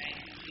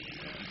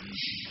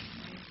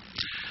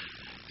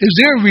 Is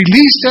there a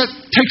release that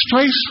takes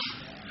place?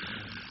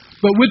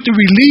 But with the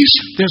release,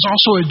 there's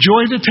also a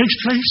joy that takes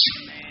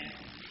place.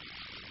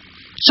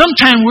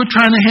 Sometimes we're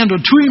trying to handle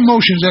two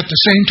emotions at the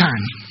same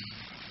time.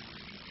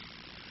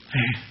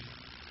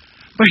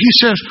 But he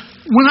says,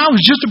 when I was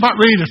just about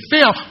ready to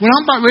fail, when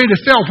I'm about ready to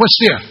fail, what's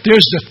there?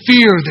 There's the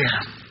fear there.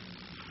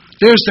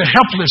 There's the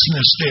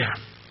helplessness there.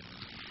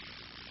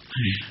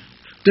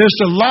 There's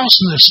the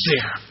lostness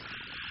there.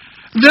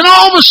 Then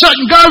all of a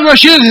sudden, God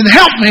rushes in and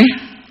helps me.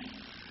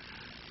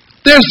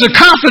 There's the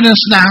confidence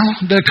now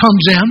that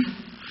comes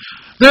in.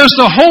 There's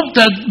the hope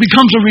that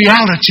becomes a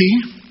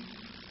reality.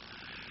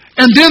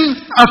 And then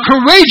a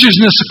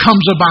courageousness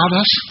comes about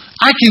us.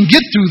 I can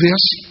get through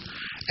this.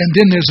 And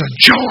then there's a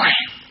joy.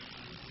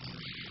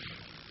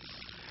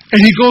 And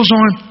he goes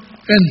on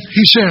and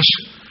he says,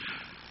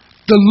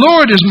 the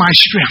Lord is my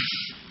strength.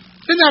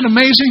 Isn't that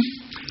amazing?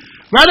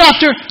 Right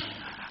after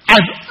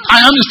I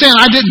understand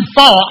I didn't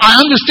fall, I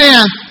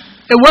understand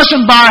it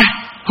wasn't by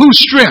whose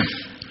strength?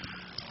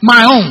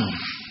 My own.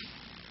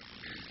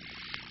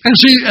 And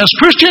see, as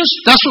Christians,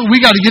 that's what we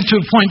got to get to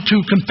a point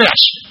to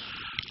confess.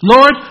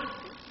 Lord,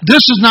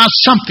 this is not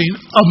something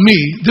of me.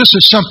 This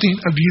is something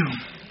of you.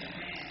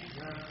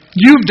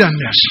 You've done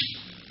this.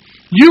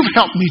 You've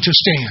helped me to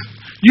stand.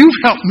 You've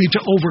helped me to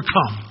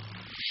overcome.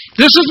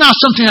 This is not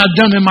something I've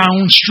done in my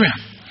own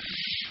strength.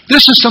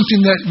 This is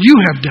something that you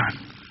have done.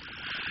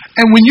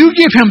 And when you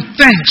give him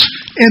thanks,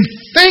 in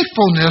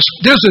thankfulness,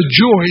 there's a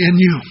joy in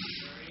you.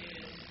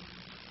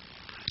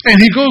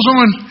 And he goes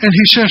on and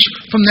he says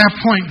from that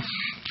point,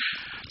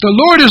 the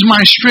Lord is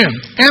my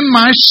strength and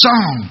my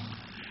song.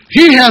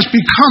 He has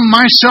become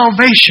my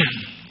salvation.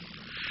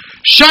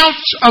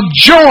 Shouts of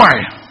joy.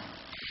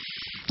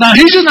 Now,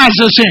 he's not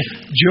just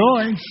saying,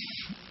 joy,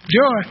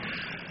 joy.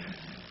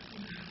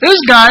 This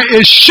guy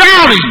is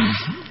shouting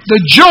the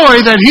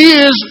joy that he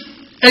is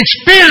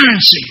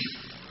experiencing.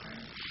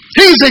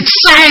 He's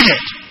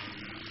excited.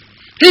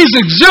 He's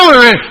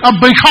exhilarated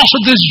because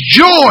of this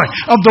joy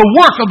of the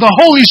work of the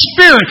Holy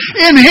Spirit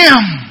in him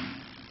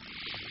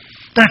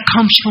that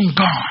comes from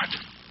God.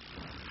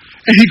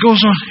 And he goes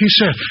on, he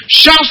says,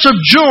 shouts of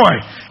joy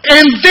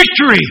and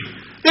victory.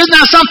 Isn't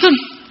that something?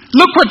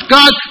 Look what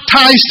God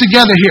ties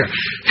together here.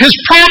 His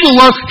problem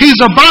was he's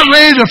about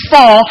ready to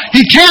fall.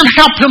 He can't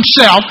help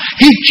himself.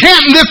 He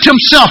can't lift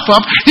himself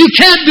up. He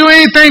can't do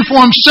anything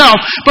for himself.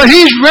 But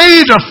he's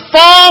ready to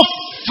fall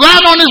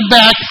flat on his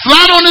back,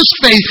 flat on his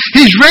face.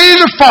 He's ready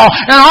to fall.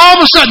 And all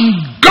of a sudden,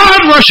 God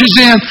rushes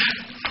in,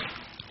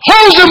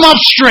 holds him up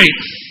straight,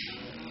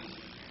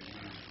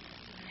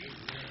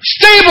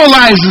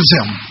 stabilizes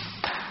him,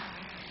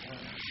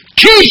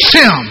 keeps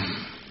him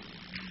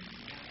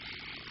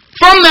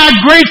from that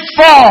great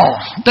fall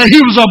that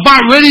he was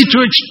about ready to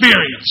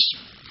experience.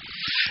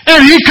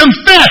 And he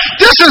confessed,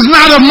 this is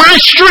not of my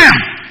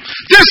strength.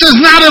 This is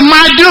not of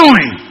my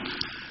doing.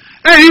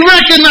 And he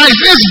recognized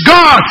it's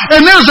God.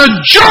 And there's a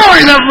joy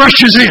that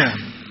rushes in.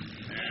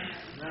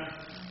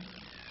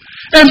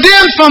 And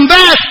then from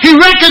that, he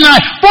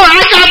recognized, boy,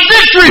 I got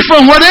victory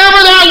from whatever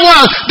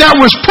that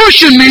was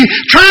pushing me,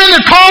 trying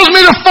to cause me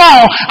to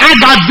fall. I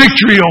got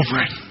victory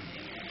over it.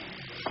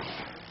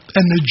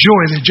 And the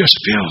joy that just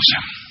fills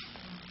him.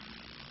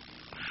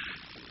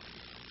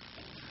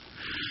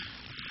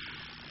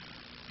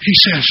 He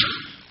says,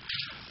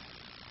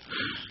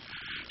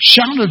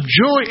 shout of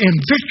joy and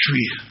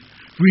victory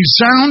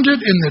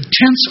resounded in the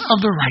tents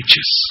of the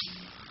righteous.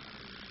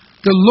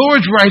 The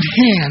Lord's right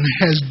hand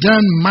has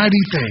done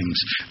mighty things.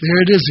 There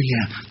it is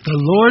again. The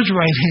Lord's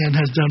right hand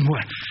has done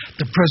what?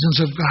 The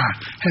presence of God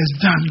has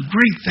done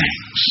great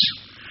things.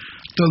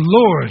 The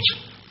Lord's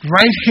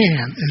right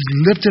hand is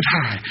lifted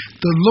high.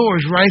 The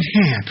Lord's right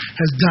hand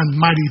has done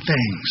mighty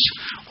things.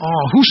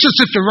 Oh, who sits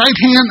at the right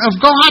hand of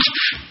God?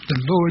 The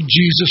Lord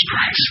Jesus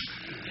Christ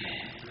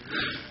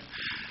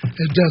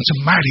has done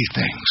some mighty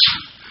things.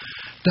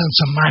 Done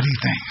some mighty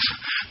things.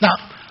 Now,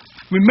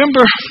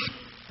 remember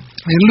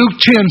in Luke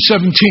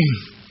 10:17,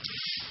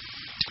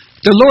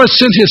 the Lord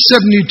sent his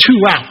 72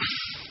 out.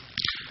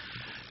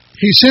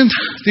 He sent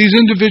these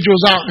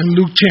individuals out in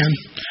Luke 10.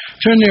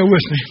 Turn there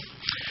with me.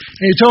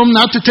 And he told them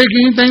not to take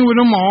anything with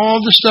them, all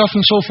the stuff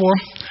and so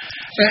forth.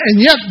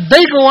 And yet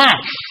they go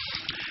out.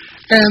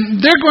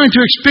 And they're going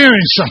to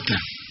experience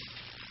something.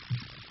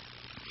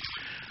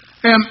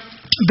 And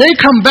they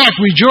come back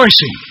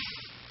rejoicing.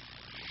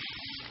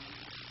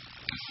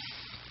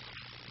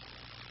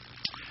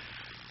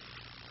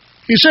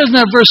 He says in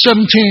that verse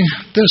 17,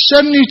 the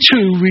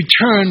 72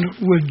 returned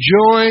with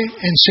joy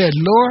and said,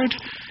 Lord,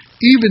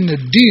 even the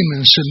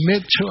demons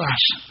submit to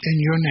us in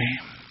your name.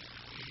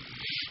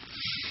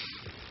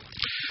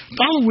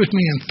 Follow with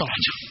me in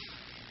thought.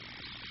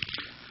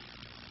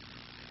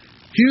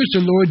 Here's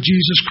the Lord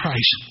Jesus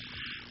Christ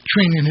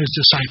training his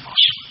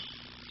disciples.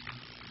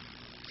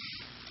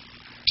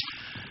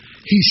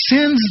 He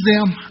sends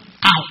them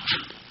out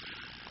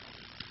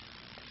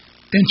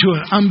into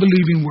an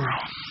unbelieving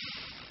world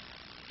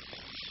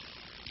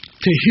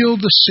to heal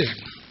the sick,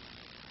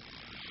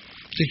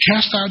 to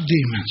cast out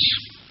demons,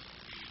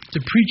 to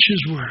preach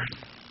his word.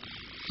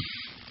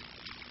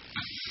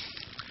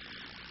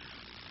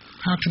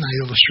 How can I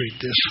illustrate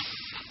this?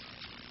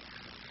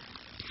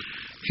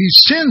 He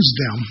sends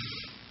them.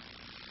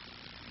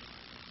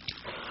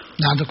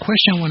 Now the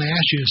question I want to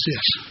ask you is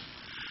this.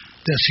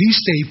 Does he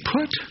stay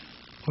put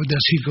or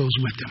does he goes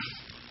with them?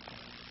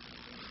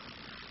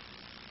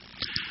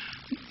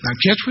 Now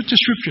catch what the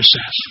scripture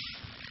says.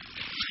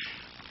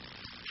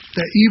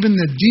 That even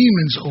the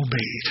demons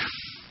obeyed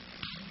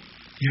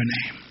your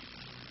name.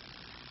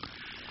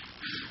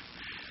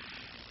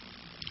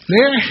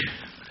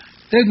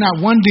 There's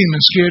not one demon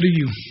scared of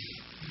you.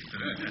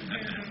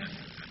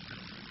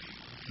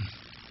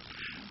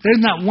 There's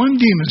not one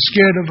demon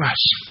scared of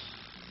us.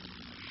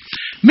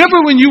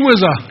 Remember when you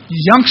was a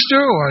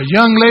youngster or a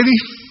young lady?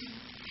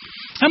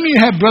 How many of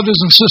you had brothers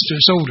and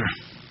sisters older?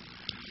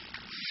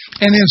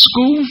 And in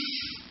school?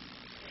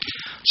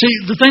 See,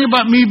 the thing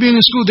about me being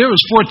in school, there was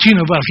 14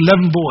 of us,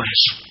 11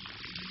 boys.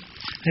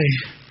 Hey,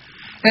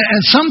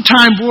 and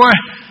sometime, boy,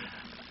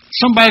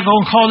 somebody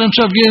gonna call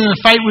themselves getting in a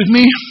fight with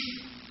me.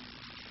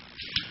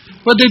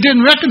 What they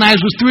didn't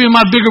recognize was 3 of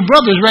my bigger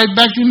brothers right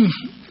back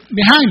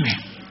behind me.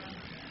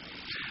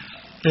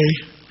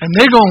 And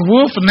they're gonna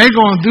woof and they're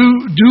gonna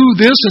do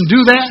this and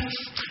do that.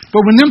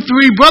 But when them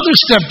 3 brothers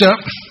stepped up,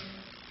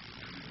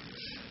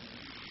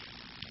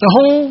 the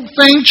whole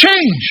thing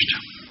changed.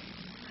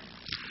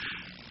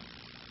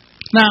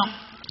 Now,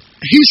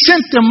 he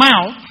sent them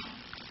out.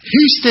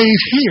 He stayed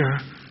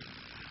here.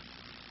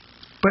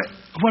 But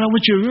what I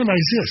want you to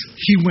realize is,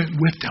 he went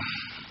with them.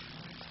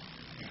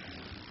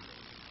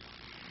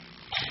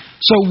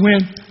 So when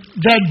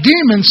that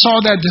demon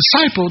saw that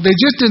disciple, they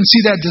just didn't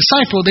see that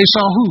disciple, they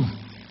saw who?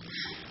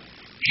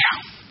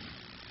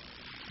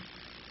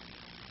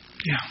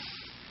 Yeah.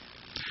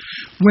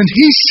 When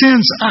he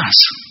sends us,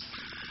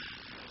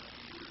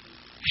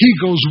 he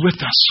goes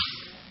with us.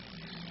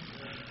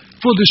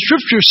 For the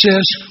scripture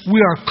says we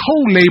are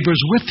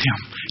co-laborers with him.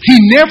 He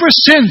never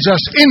sends us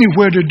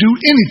anywhere to do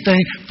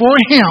anything for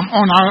him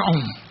on our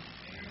own.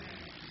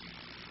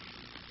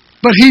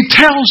 But he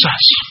tells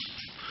us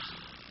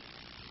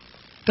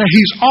that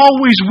he's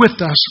always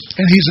with us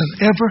and he's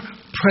an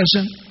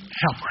ever-present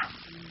helper.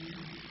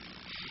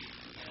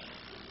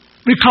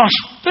 Because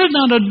there's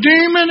not a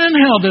demon in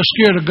hell that's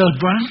scared of Gus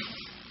Brown.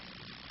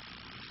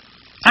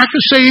 I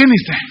could say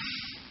anything.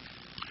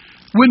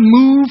 Wouldn't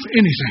move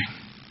anything.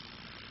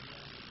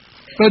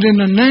 But in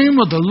the name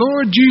of the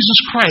Lord Jesus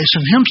Christ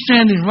and him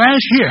standing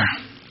right here,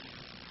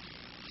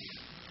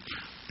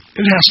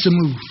 it has to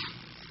move.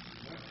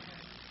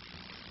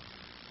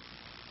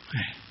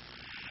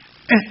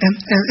 And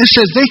it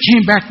says they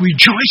came back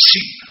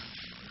rejoicing.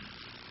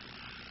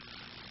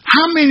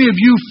 How many of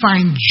you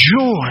find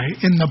joy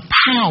in the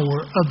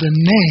power of the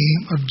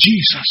name of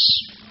Jesus?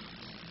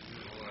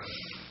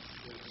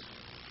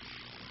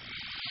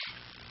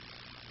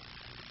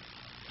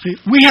 See,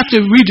 we have to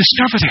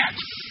rediscover that.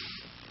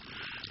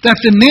 That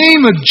the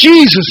name of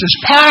Jesus is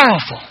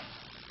powerful.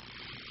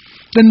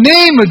 The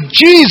name of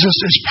Jesus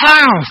is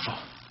powerful.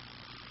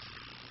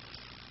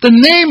 The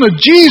name of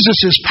Jesus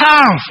is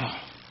powerful.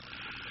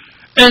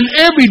 And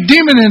every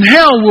demon in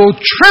hell will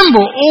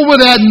tremble over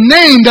that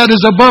name that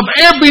is above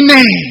every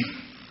name.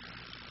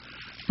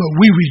 But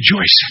we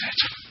rejoice in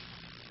it.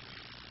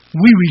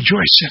 We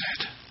rejoice in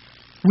it.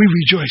 We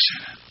rejoice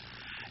in it.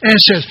 And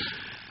it says,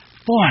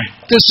 boy,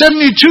 the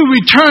 72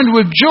 returned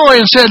with joy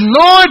and said,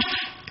 Lord,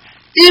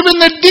 even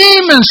the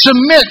demons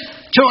submit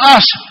to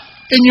us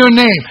in your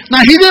name. Now,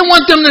 he didn't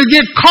want them to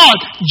get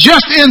caught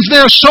just in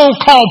their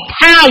so-called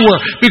power,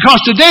 because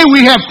today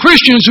we have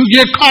Christians who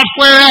get caught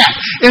where at?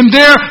 In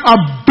their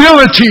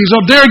abilities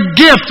or their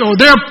gift or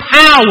their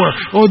power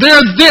or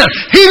their this.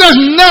 He does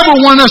never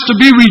want us to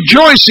be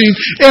rejoicing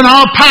in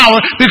our power,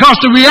 because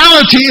the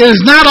reality is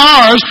not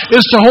ours,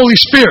 it's the Holy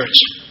Spirit's.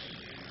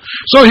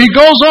 So he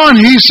goes on,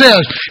 he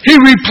says, he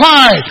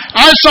replied,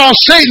 I saw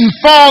Satan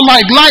fall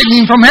like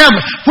lightning from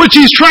heaven, which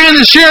he's trying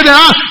to share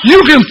that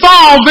you can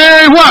fall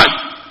very what?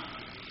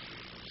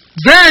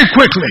 Very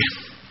quickly.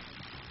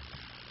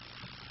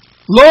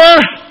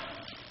 Lord,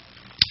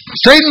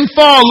 Satan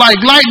fall like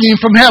lightning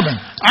from heaven.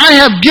 I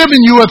have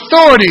given you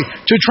authority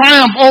to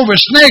triumph over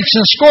snakes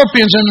and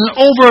scorpions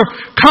and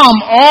overcome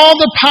all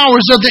the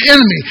powers of the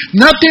enemy.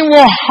 Nothing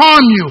will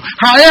harm you.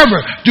 However,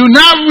 do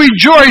not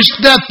rejoice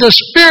that the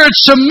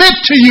spirits submit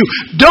to you.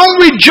 Don't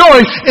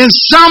rejoice in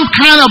some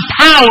kind of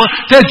power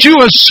that you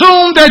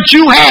assume that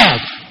you have.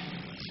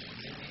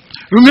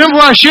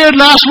 Remember I shared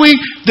last week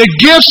the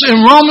gifts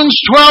in Romans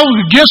 12,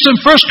 the gifts in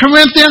 1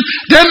 Corinthians?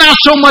 They're not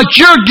so much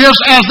your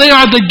gifts as they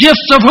are the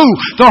gifts of who?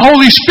 The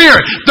Holy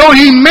Spirit. Though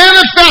he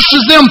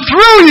manifests them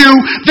through you,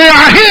 they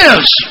are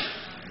his.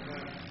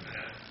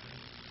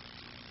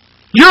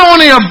 You're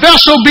only a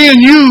vessel being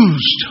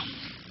used.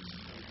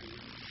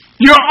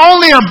 You're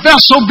only a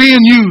vessel being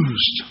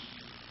used.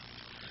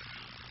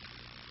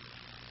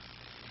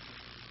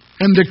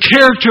 And the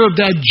character of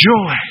that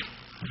joy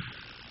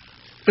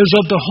is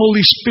of the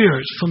Holy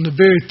Spirit from the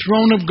very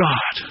throne of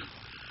God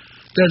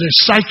that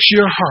excites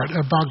your heart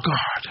about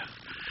God.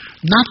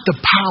 Not the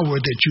power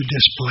that you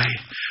display,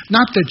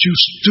 not that you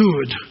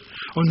stood,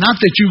 or not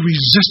that you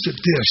resisted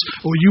this,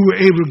 or you were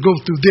able to go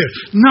through this.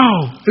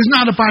 No, it's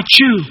not about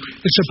you,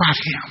 it's about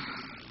Him.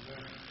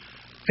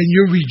 And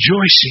you're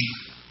rejoicing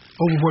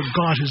over what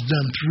God has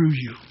done through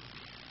you.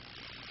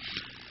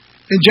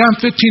 In John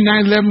 15,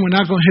 9, 11, we're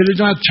not going to hit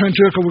it, don't have to turn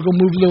to it because we're going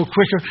to move a little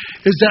quicker,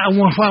 is that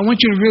I want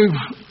you to really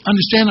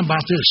understand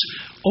about this.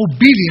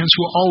 Obedience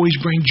will always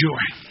bring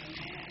joy.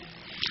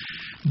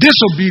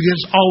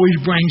 Disobedience always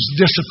brings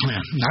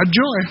discipline, not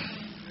joy.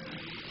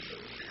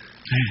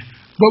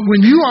 But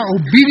when you are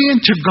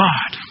obedient to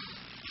God,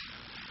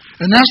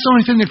 and that's the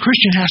only thing the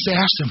Christian has to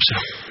ask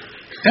himself,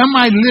 am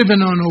I living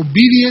an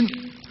obedient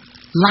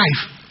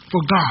life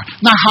for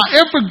God? Now,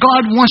 however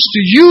God wants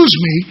to use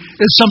me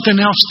is something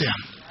else then.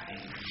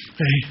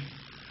 Okay.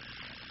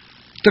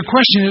 The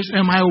question is,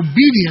 am I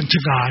obedient to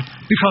God?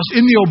 Because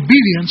in the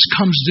obedience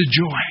comes the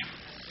joy.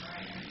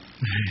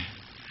 Okay.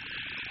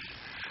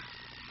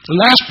 The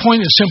last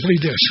point is simply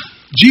this.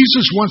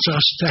 Jesus wants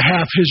us to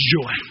have His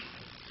joy.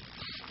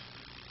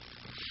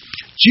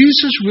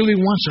 Jesus really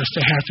wants us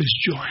to have His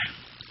joy.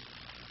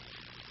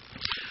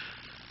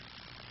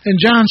 In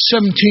John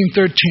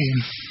 17:13,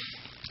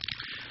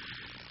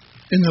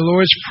 in the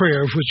Lord's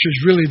Prayer, which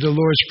is really the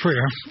Lord's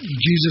Prayer,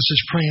 Jesus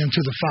is praying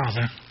to the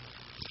Father.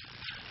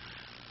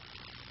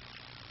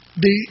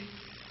 The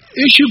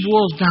issue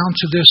boils down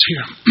to this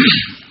here.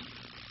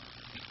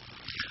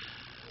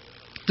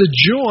 The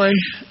joy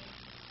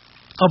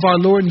of our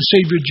Lord and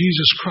Savior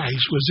Jesus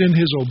Christ was in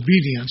His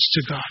obedience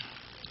to God.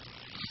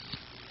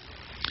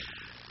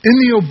 In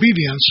the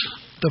obedience,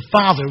 the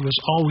Father was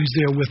always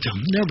there with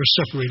Him, never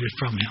separated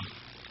from Him.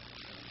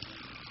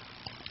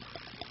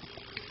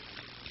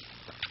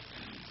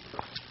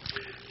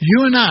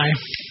 You and I,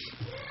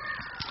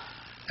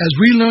 as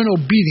we learn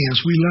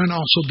obedience, we learn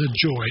also the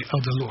joy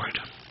of the Lord.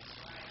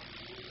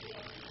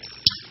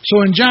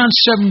 So in John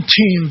 17,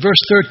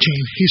 verse 13,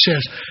 He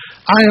says,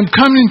 I am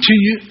coming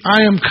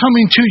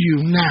to you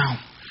now,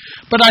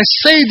 but I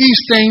say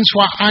these things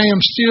while I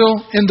am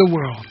still in the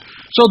world,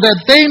 so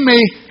that they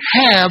may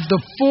have the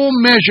full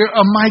measure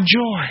of my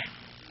joy.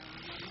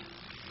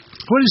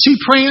 What is He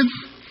praying?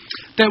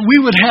 That we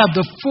would have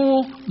the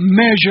full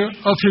measure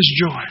of His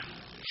joy.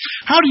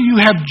 How do you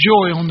have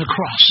joy on the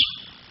cross?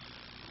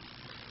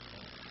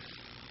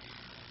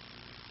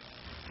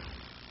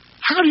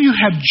 How do you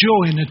have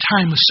joy in the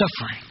time of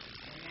suffering?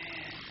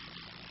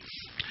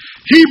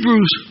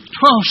 Hebrews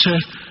 12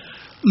 says,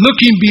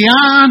 looking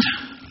beyond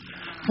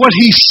what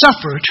He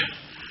suffered,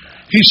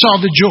 He saw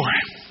the joy.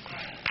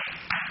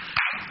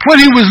 What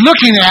He was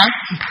looking at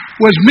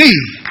was me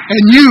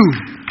and you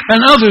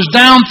and others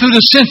down through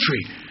the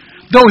century.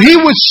 though he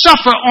would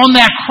suffer on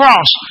that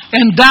cross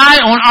and die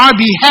on our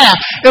behalf,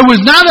 it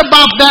was not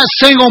about that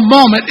single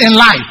moment in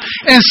life.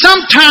 And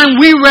sometimes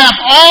we wrap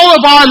all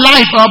of our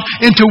life up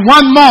into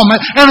one moment,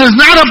 and it's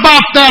not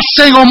about that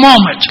single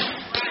moment.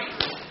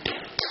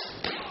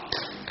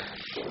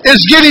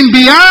 It's getting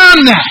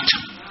beyond that.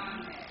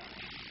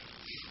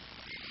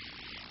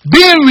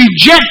 Being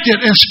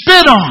rejected and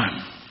spit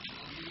on.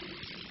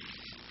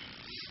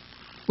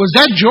 Was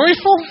that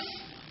joyful?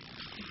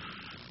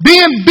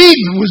 Being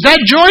beaten, was that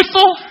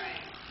joyful?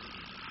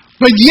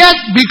 But yet,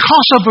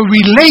 because of a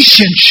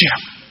relationship,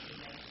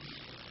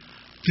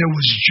 there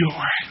was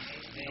joy.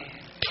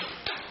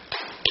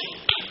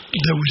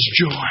 There was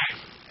joy.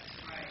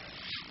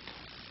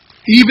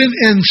 Even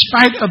in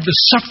spite of the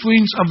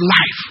sufferings of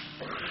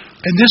life.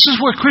 And this is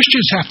where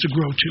Christians have to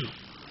grow to.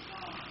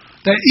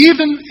 That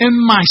even in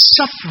my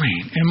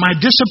suffering and my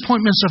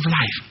disappointments of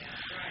life,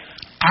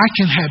 I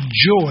can have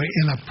joy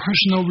in a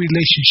personal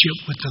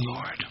relationship with the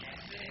Lord.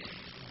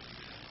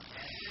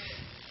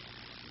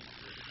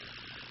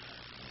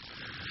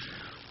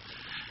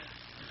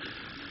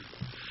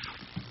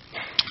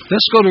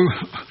 Let's go to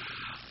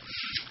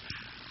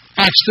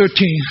Acts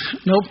 13.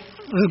 Nope.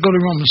 Let's go to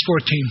Romans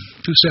 14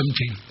 through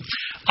 17.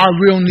 Our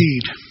real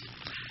need.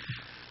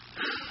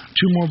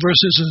 2 more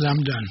verses and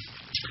I'm done.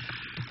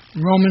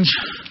 Romans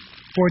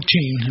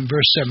 14 and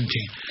verse 17.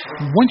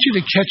 I want you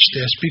to catch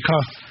this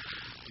because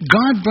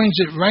God brings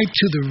it right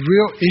to the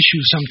real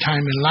issue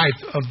sometime in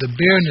life of the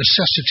bare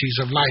necessities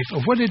of life,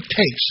 of what it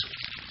takes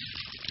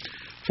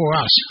for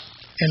us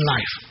in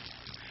life.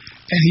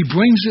 And he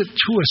brings it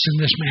to us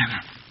in this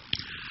manner.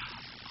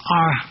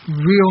 Our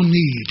real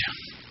need.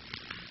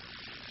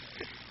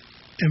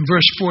 In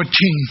verse 14,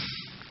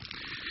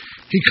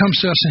 he comes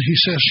to us and he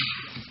says,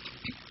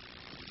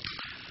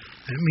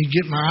 let me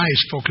get my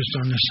eyes focused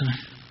on this.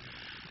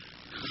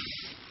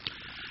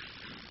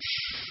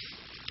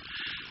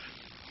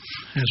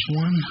 As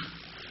one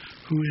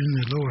who in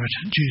the Lord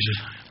Jesus.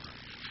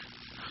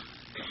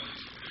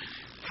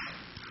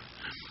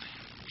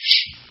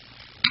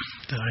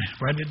 Did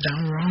I write it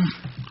down wrong?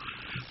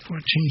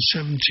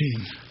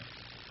 14:17.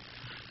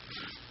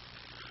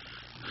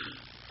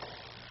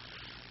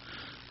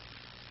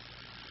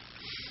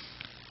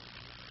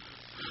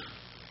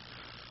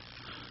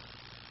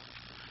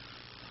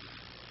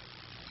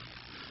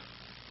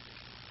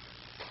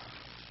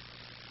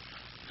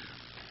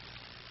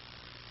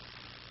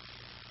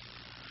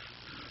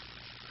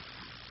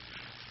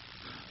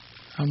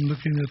 I'm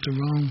looking at the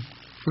wrong.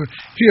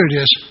 Here it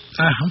is.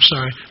 I'm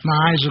sorry. My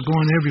eyes are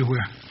going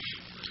everywhere.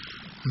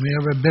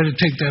 I better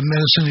take that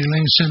medicine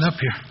Elaine sent up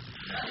here.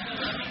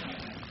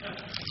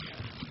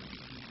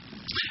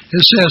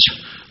 It says,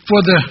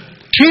 for the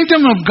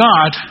kingdom of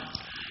God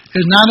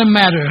is not a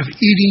matter of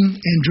eating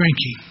and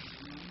drinking.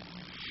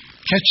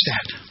 Catch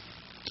that.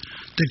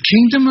 The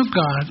kingdom of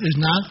God is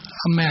not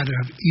a matter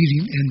of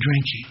eating and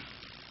drinking.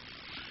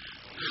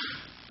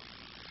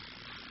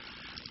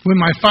 When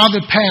my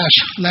father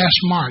passed last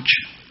March,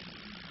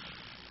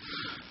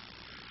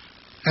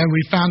 and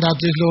we found out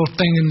this little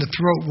thing in the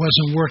throat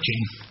wasn't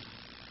working,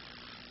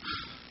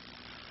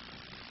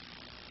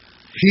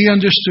 he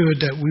understood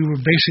that we were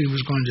basically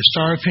was going to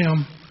starve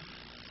him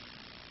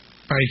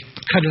by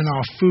cutting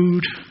off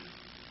food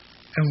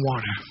and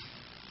water.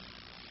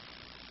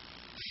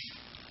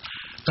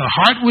 The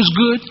heart was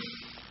good.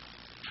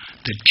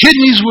 The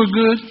kidneys were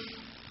good.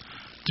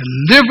 The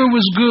liver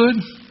was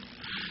good.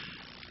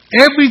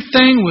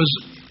 Everything was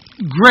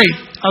great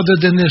other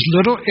than this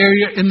little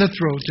area in the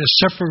throat that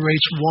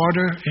separates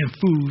water and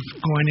food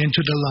going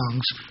into the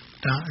lungs,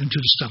 down into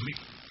the stomach.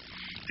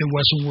 It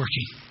wasn't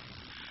working.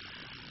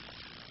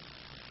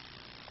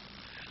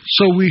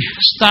 So we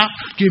stopped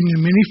giving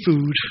him any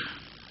food,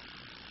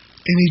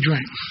 any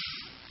drink.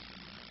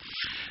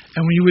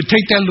 And when you would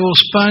take that little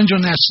sponge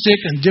on that stick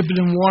and dip it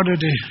in water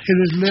to hit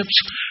his lips,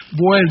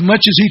 boy, as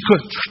much as he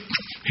could,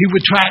 he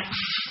would try it.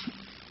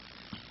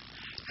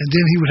 And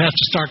then he would have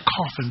to start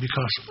coughing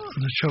because of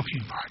the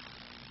choking part.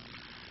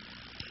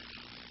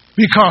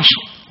 Because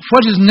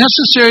what is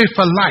necessary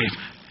for life,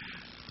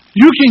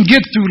 you can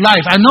get through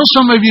life. I know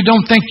some of you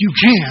don't think you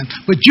can,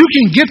 but you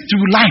can get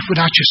through life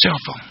without your cell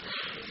phone.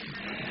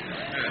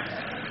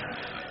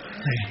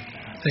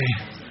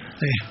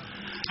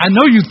 I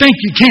know you think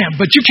you can't,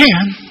 but you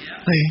can.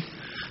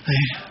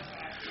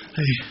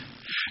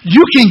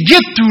 You can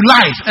get through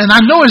life, and I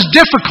know it's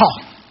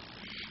difficult.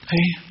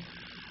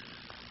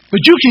 But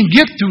you can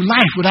get through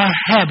life without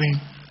having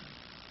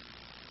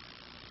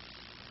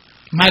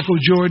Michael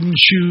Jordan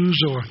shoes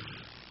or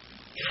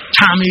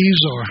Tommy's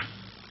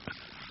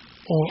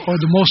or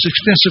the most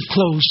expensive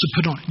clothes to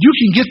put on. You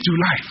can get through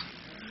life.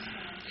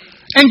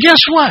 And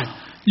guess what?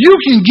 You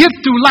can get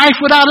through life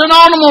without an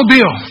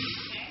automobile,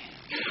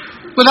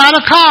 without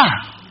a car.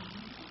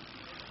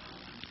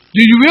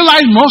 Do you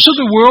realize most of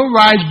the world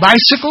rides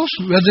bicycles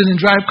rather than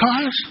drive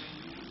cars?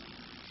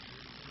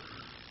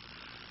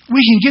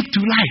 We can get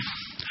through life.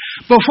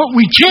 But what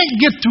we can't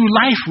get through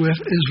life with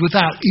is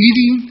without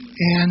eating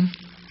and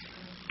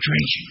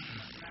drinking.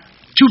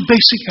 Two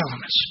basic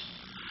elements.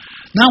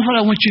 Now what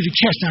I want you to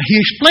catch. Now he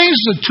explains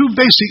the two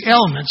basic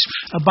elements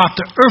about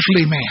the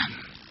earthly man.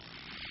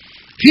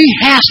 He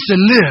has to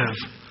live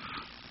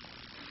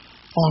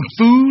on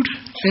food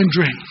and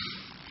drink.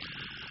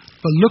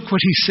 But look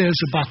what he says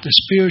about the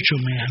spiritual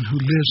man who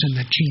lives in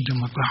the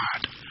kingdom of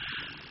God.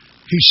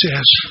 He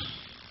says,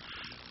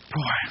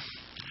 boy,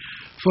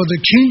 for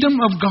the kingdom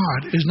of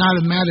God is not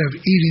a matter of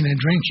eating and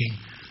drinking,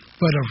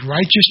 but of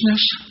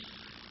righteousness,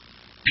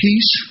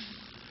 peace,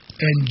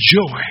 and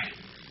joy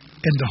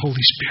in the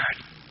Holy Spirit.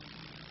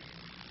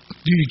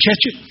 Do you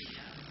catch it?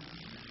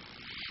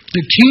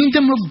 The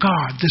kingdom of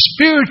God, the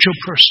spiritual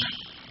person,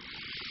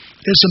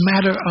 is a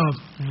matter of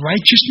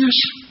righteousness,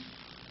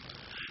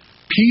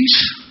 peace,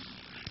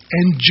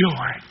 and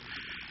joy.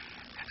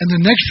 And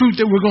the next fruit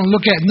that we're going to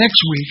look at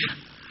next week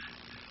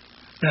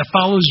that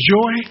follows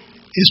joy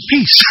is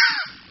peace.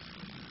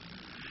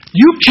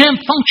 You can't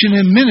function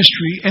in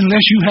ministry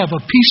unless you have a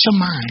peace of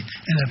mind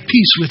and a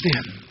peace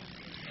within.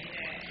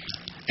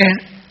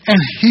 And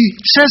he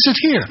says it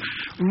here.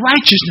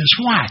 Righteousness.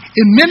 Why?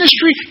 In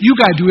ministry, you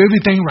got to do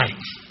everything right.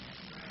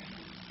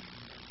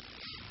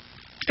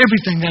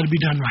 Everything got to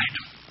be done right.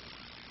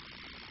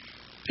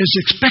 It's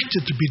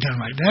expected to be done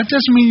right. That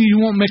doesn't mean you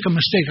won't make a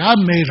mistake.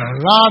 I've made a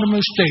lot of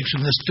mistakes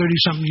in this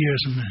 30-something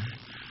years.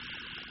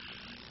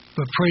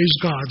 But praise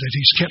God that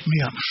he's kept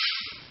me up.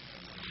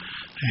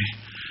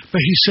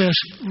 But he says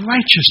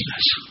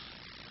righteousness,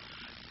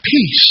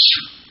 peace,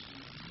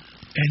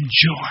 and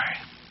joy.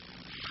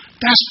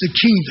 That's the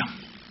kingdom.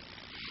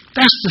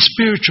 That's the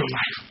spiritual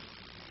life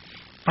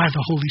by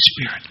the Holy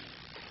Spirit.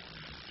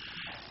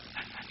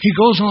 He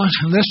goes on,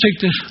 and let's take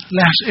this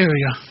last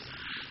area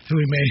that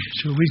we may,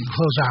 so we can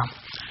close out.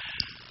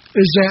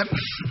 Is that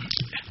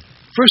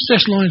 1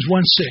 Thessalonians 1:6,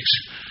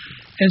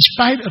 in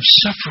spite of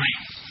suffering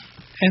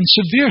and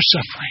severe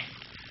suffering,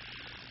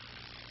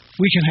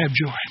 we can have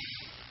joy.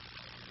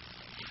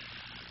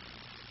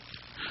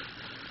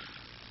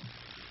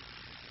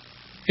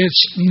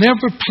 It's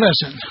never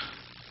pleasant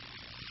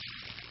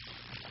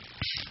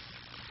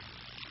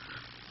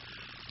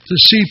to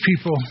see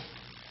people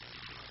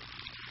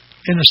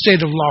in a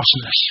state of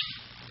lostness.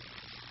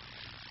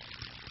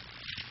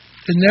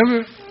 It's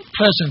never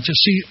pleasant to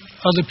see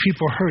other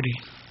people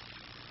hurting.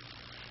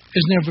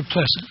 It's never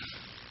pleasant.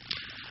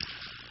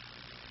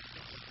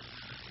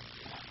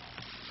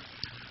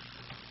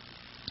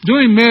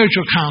 During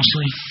marital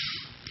counseling,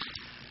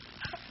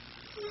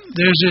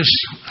 there's this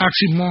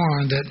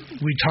oxymoron that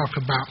we talk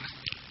about.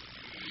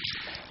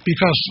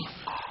 Because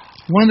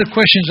one of the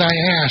questions I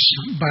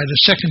ask by the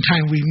second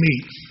time we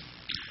meet,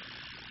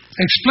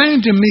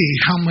 explain to me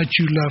how much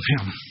you love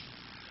him.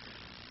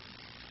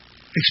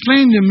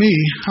 Explain to me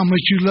how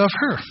much you love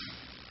her.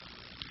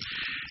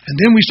 And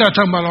then we start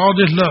talking about all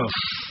this love.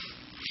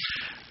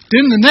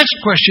 Then the next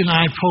question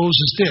I pose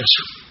is this.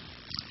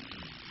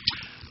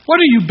 What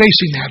are you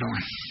basing that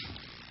on?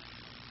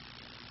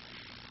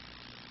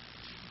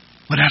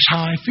 Well, that's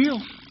how I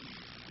feel.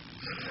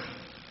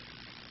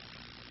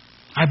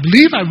 I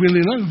believe I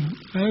really love him.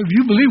 If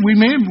you believe, we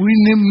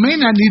may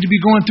not need to be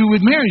going through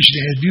with marriage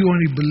then, if you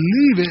only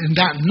believe it and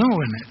not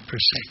knowing it, per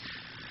se.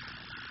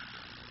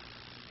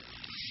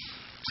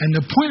 And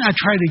the point I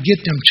try to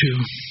get them to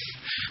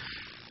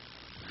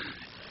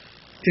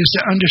is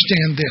to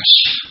understand this.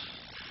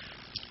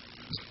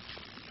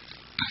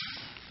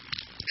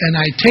 And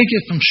I take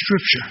it from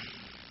Scripture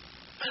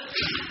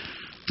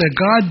that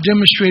God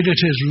demonstrated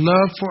his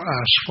love for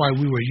us while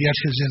we were yet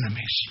his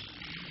enemies.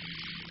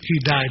 He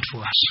died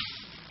for us.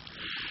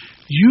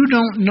 You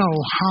don't know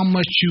how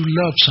much you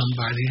love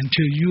somebody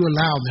until you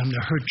allow them to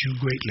hurt you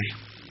greatly.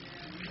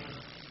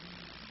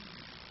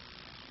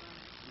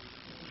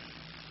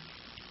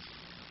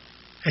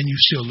 And you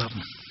still love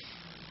them.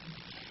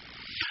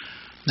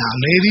 Now,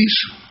 ladies,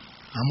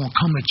 I'm going to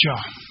come at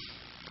y'all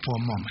for a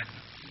moment.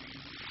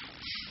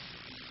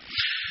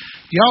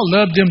 Y'all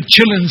love them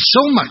children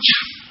so much,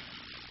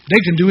 they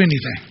can do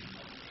anything.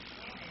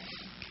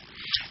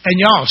 And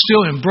y'all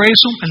still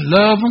embrace them and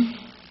love them.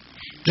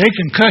 They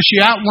can cuss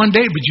you out one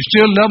day, but you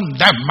still love them.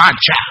 That's my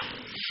child.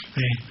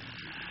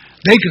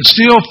 They can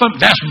steal from,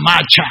 that's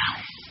my child.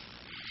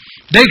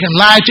 They can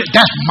lie to you,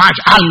 that's my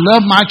child. I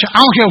love my child. I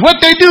don't care what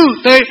they do,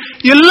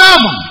 you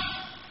love them.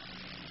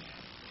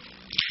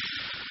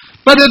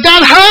 But if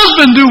that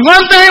husband do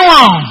one thing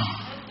wrong,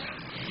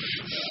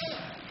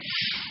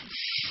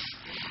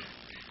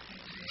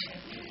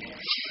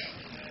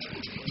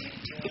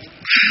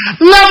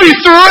 love him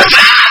through it.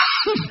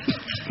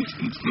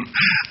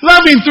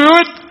 Love him through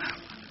it.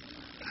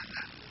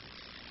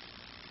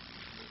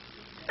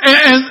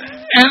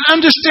 And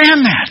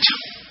understand that.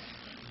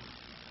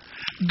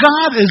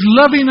 God is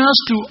loving us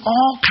through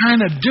all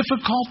kind of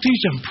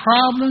difficulties and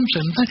problems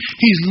and things.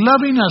 He's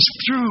loving us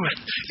through it.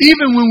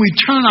 Even when we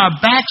turn our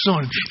backs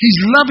on him, he's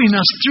loving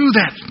us through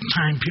that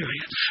time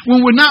period.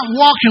 When we're not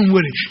walking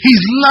with him,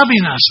 he's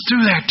loving us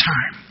through that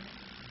time.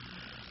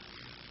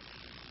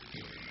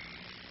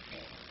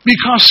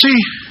 Because, see,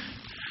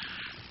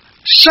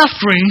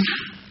 suffering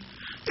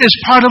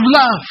is part of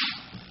love.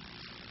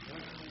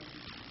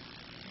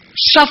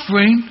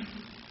 Suffering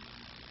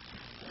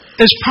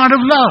is part of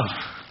love.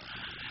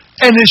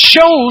 And it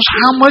shows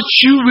how much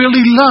you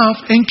really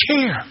love and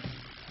care.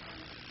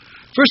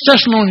 1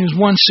 Thessalonians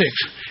 1:6,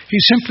 he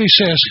simply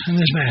says in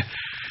this manner,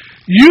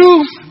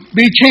 you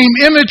became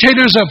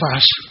imitators of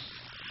us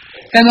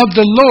and of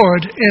the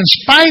Lord in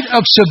spite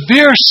of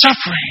severe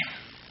suffering.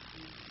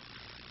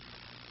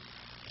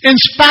 In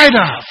spite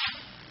of.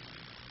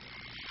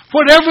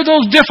 Whatever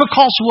those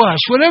difficulties was,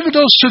 whatever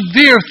those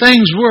severe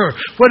things were,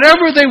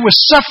 whatever they were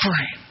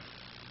suffering,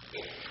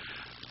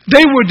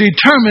 they were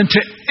determined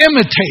to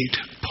imitate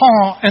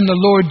Paul and the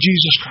Lord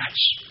Jesus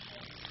Christ.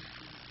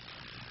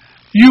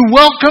 You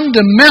welcome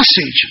the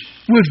message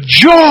with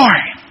joy.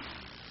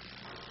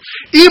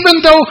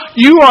 Even though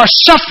you are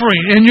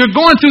suffering and you're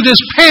going through this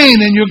pain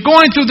and you're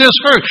going through this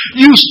hurt,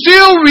 you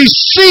still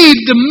receive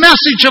the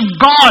message of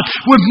God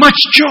with much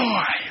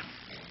joy.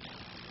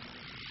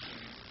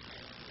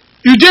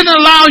 You didn't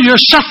allow your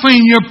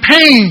suffering, your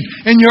pain,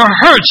 and your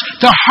hurts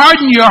to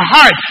harden your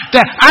heart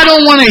that I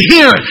don't want to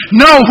hear it.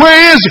 No,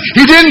 where is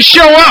it? He didn't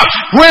show up.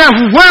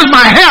 Where's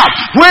my help?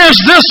 Where's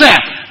this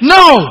at?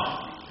 No.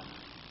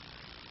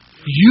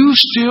 You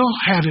still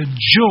had a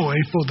joy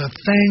for the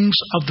things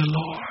of the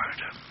Lord.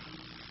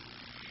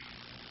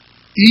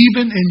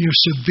 Even in your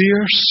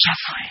severe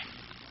suffering.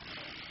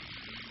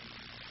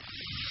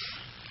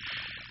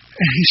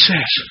 And he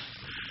says,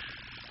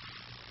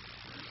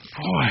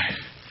 boy,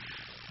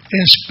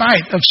 in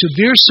spite of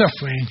severe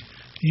suffering,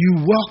 you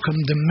welcome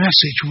the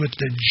message with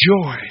the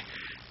joy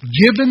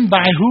given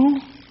by who?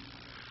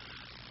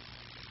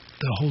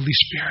 The Holy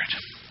Spirit.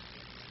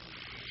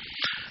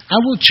 I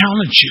will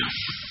challenge you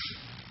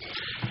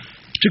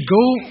to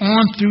go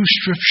on through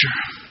Scripture,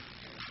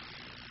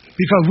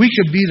 because we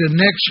could be the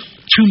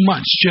next 2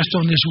 months just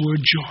on this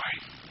word joy.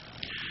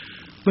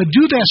 But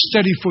do that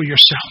study for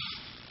yourself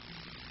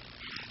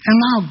and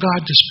allow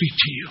God to speak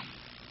to you.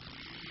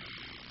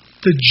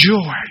 The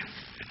joy.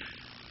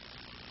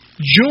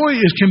 Joy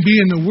can be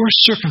in the worst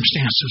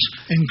circumstances,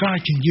 and God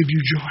can give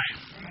you joy.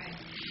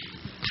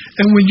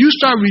 And when you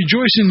start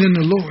rejoicing in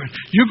the Lord,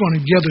 you're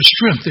going to gather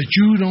strength that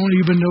you don't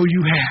even know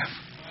you have.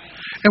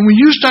 And when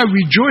you start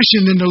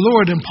rejoicing in the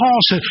Lord, and Paul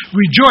said,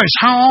 rejoice.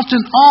 How often?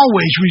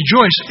 Always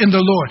rejoice in the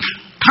Lord.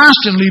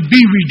 Constantly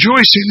be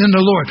rejoicing in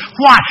the Lord.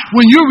 Why?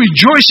 When you're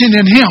rejoicing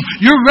in Him,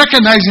 you're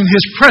recognizing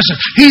His presence.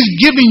 He's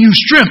giving you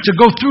strength to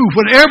go through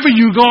whatever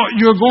you're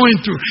going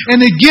through.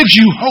 And it gives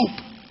you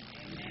hope.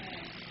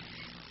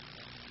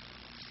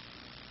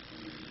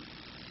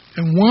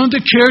 And one of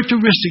the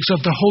characteristics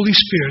of the Holy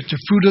Spirit, the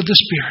fruit of the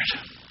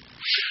Spirit.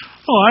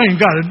 Oh, I ain't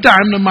got a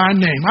dime to my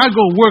name. I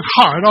go work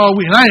hard all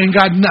week and I ain't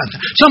got nothing.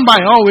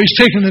 Somebody always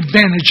taking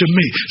advantage of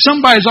me.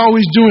 Somebody's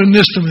always doing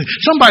this to me.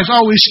 Somebody's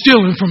always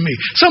stealing from me.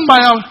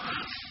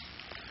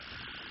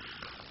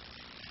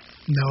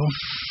 No.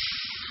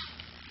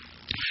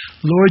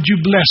 Lord, you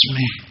bless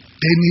me.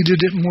 They needed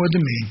it more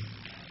than me.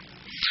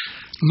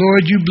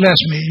 Lord, you bless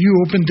me. You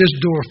opened this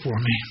door for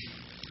me.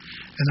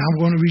 And I'm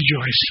going to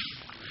rejoice.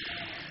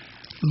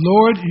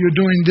 Lord, you're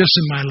doing this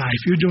in my life.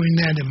 You're doing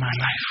that in my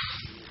life.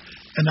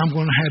 And I'm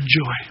going to have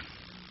joy.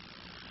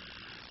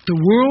 The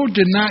world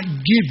did not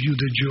give you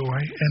the joy,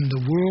 and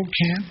the world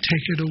can't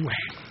take it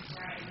away.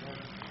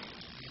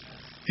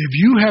 If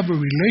you have a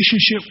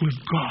relationship with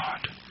God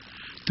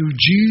through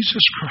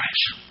Jesus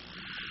Christ,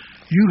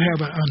 you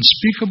have an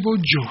unspeakable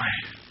joy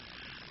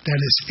that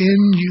is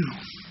in you,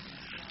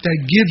 that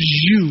gives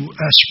you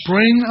a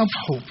spring of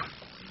hope,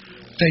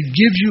 that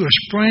gives you a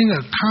spring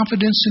of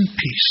confidence and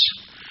peace,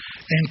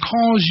 and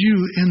calls you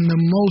in the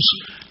most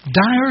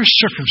dire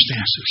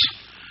circumstances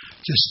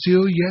to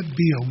still yet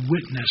be a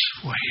witness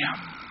for Him.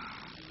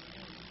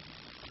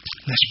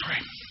 Let's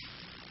pray.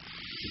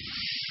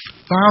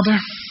 Father,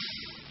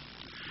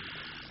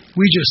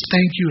 we just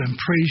thank you and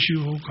praise you,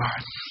 oh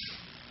God,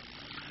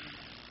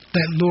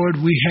 that, Lord,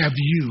 we have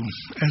you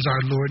as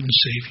our Lord and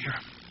Savior.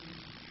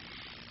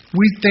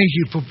 We thank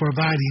you for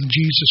providing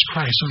Jesus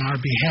Christ on our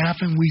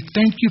behalf, and we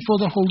thank you for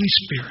the Holy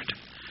Spirit.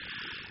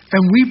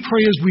 And we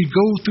pray as we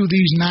go through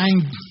these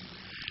 9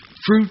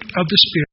 fruit of the Spirit,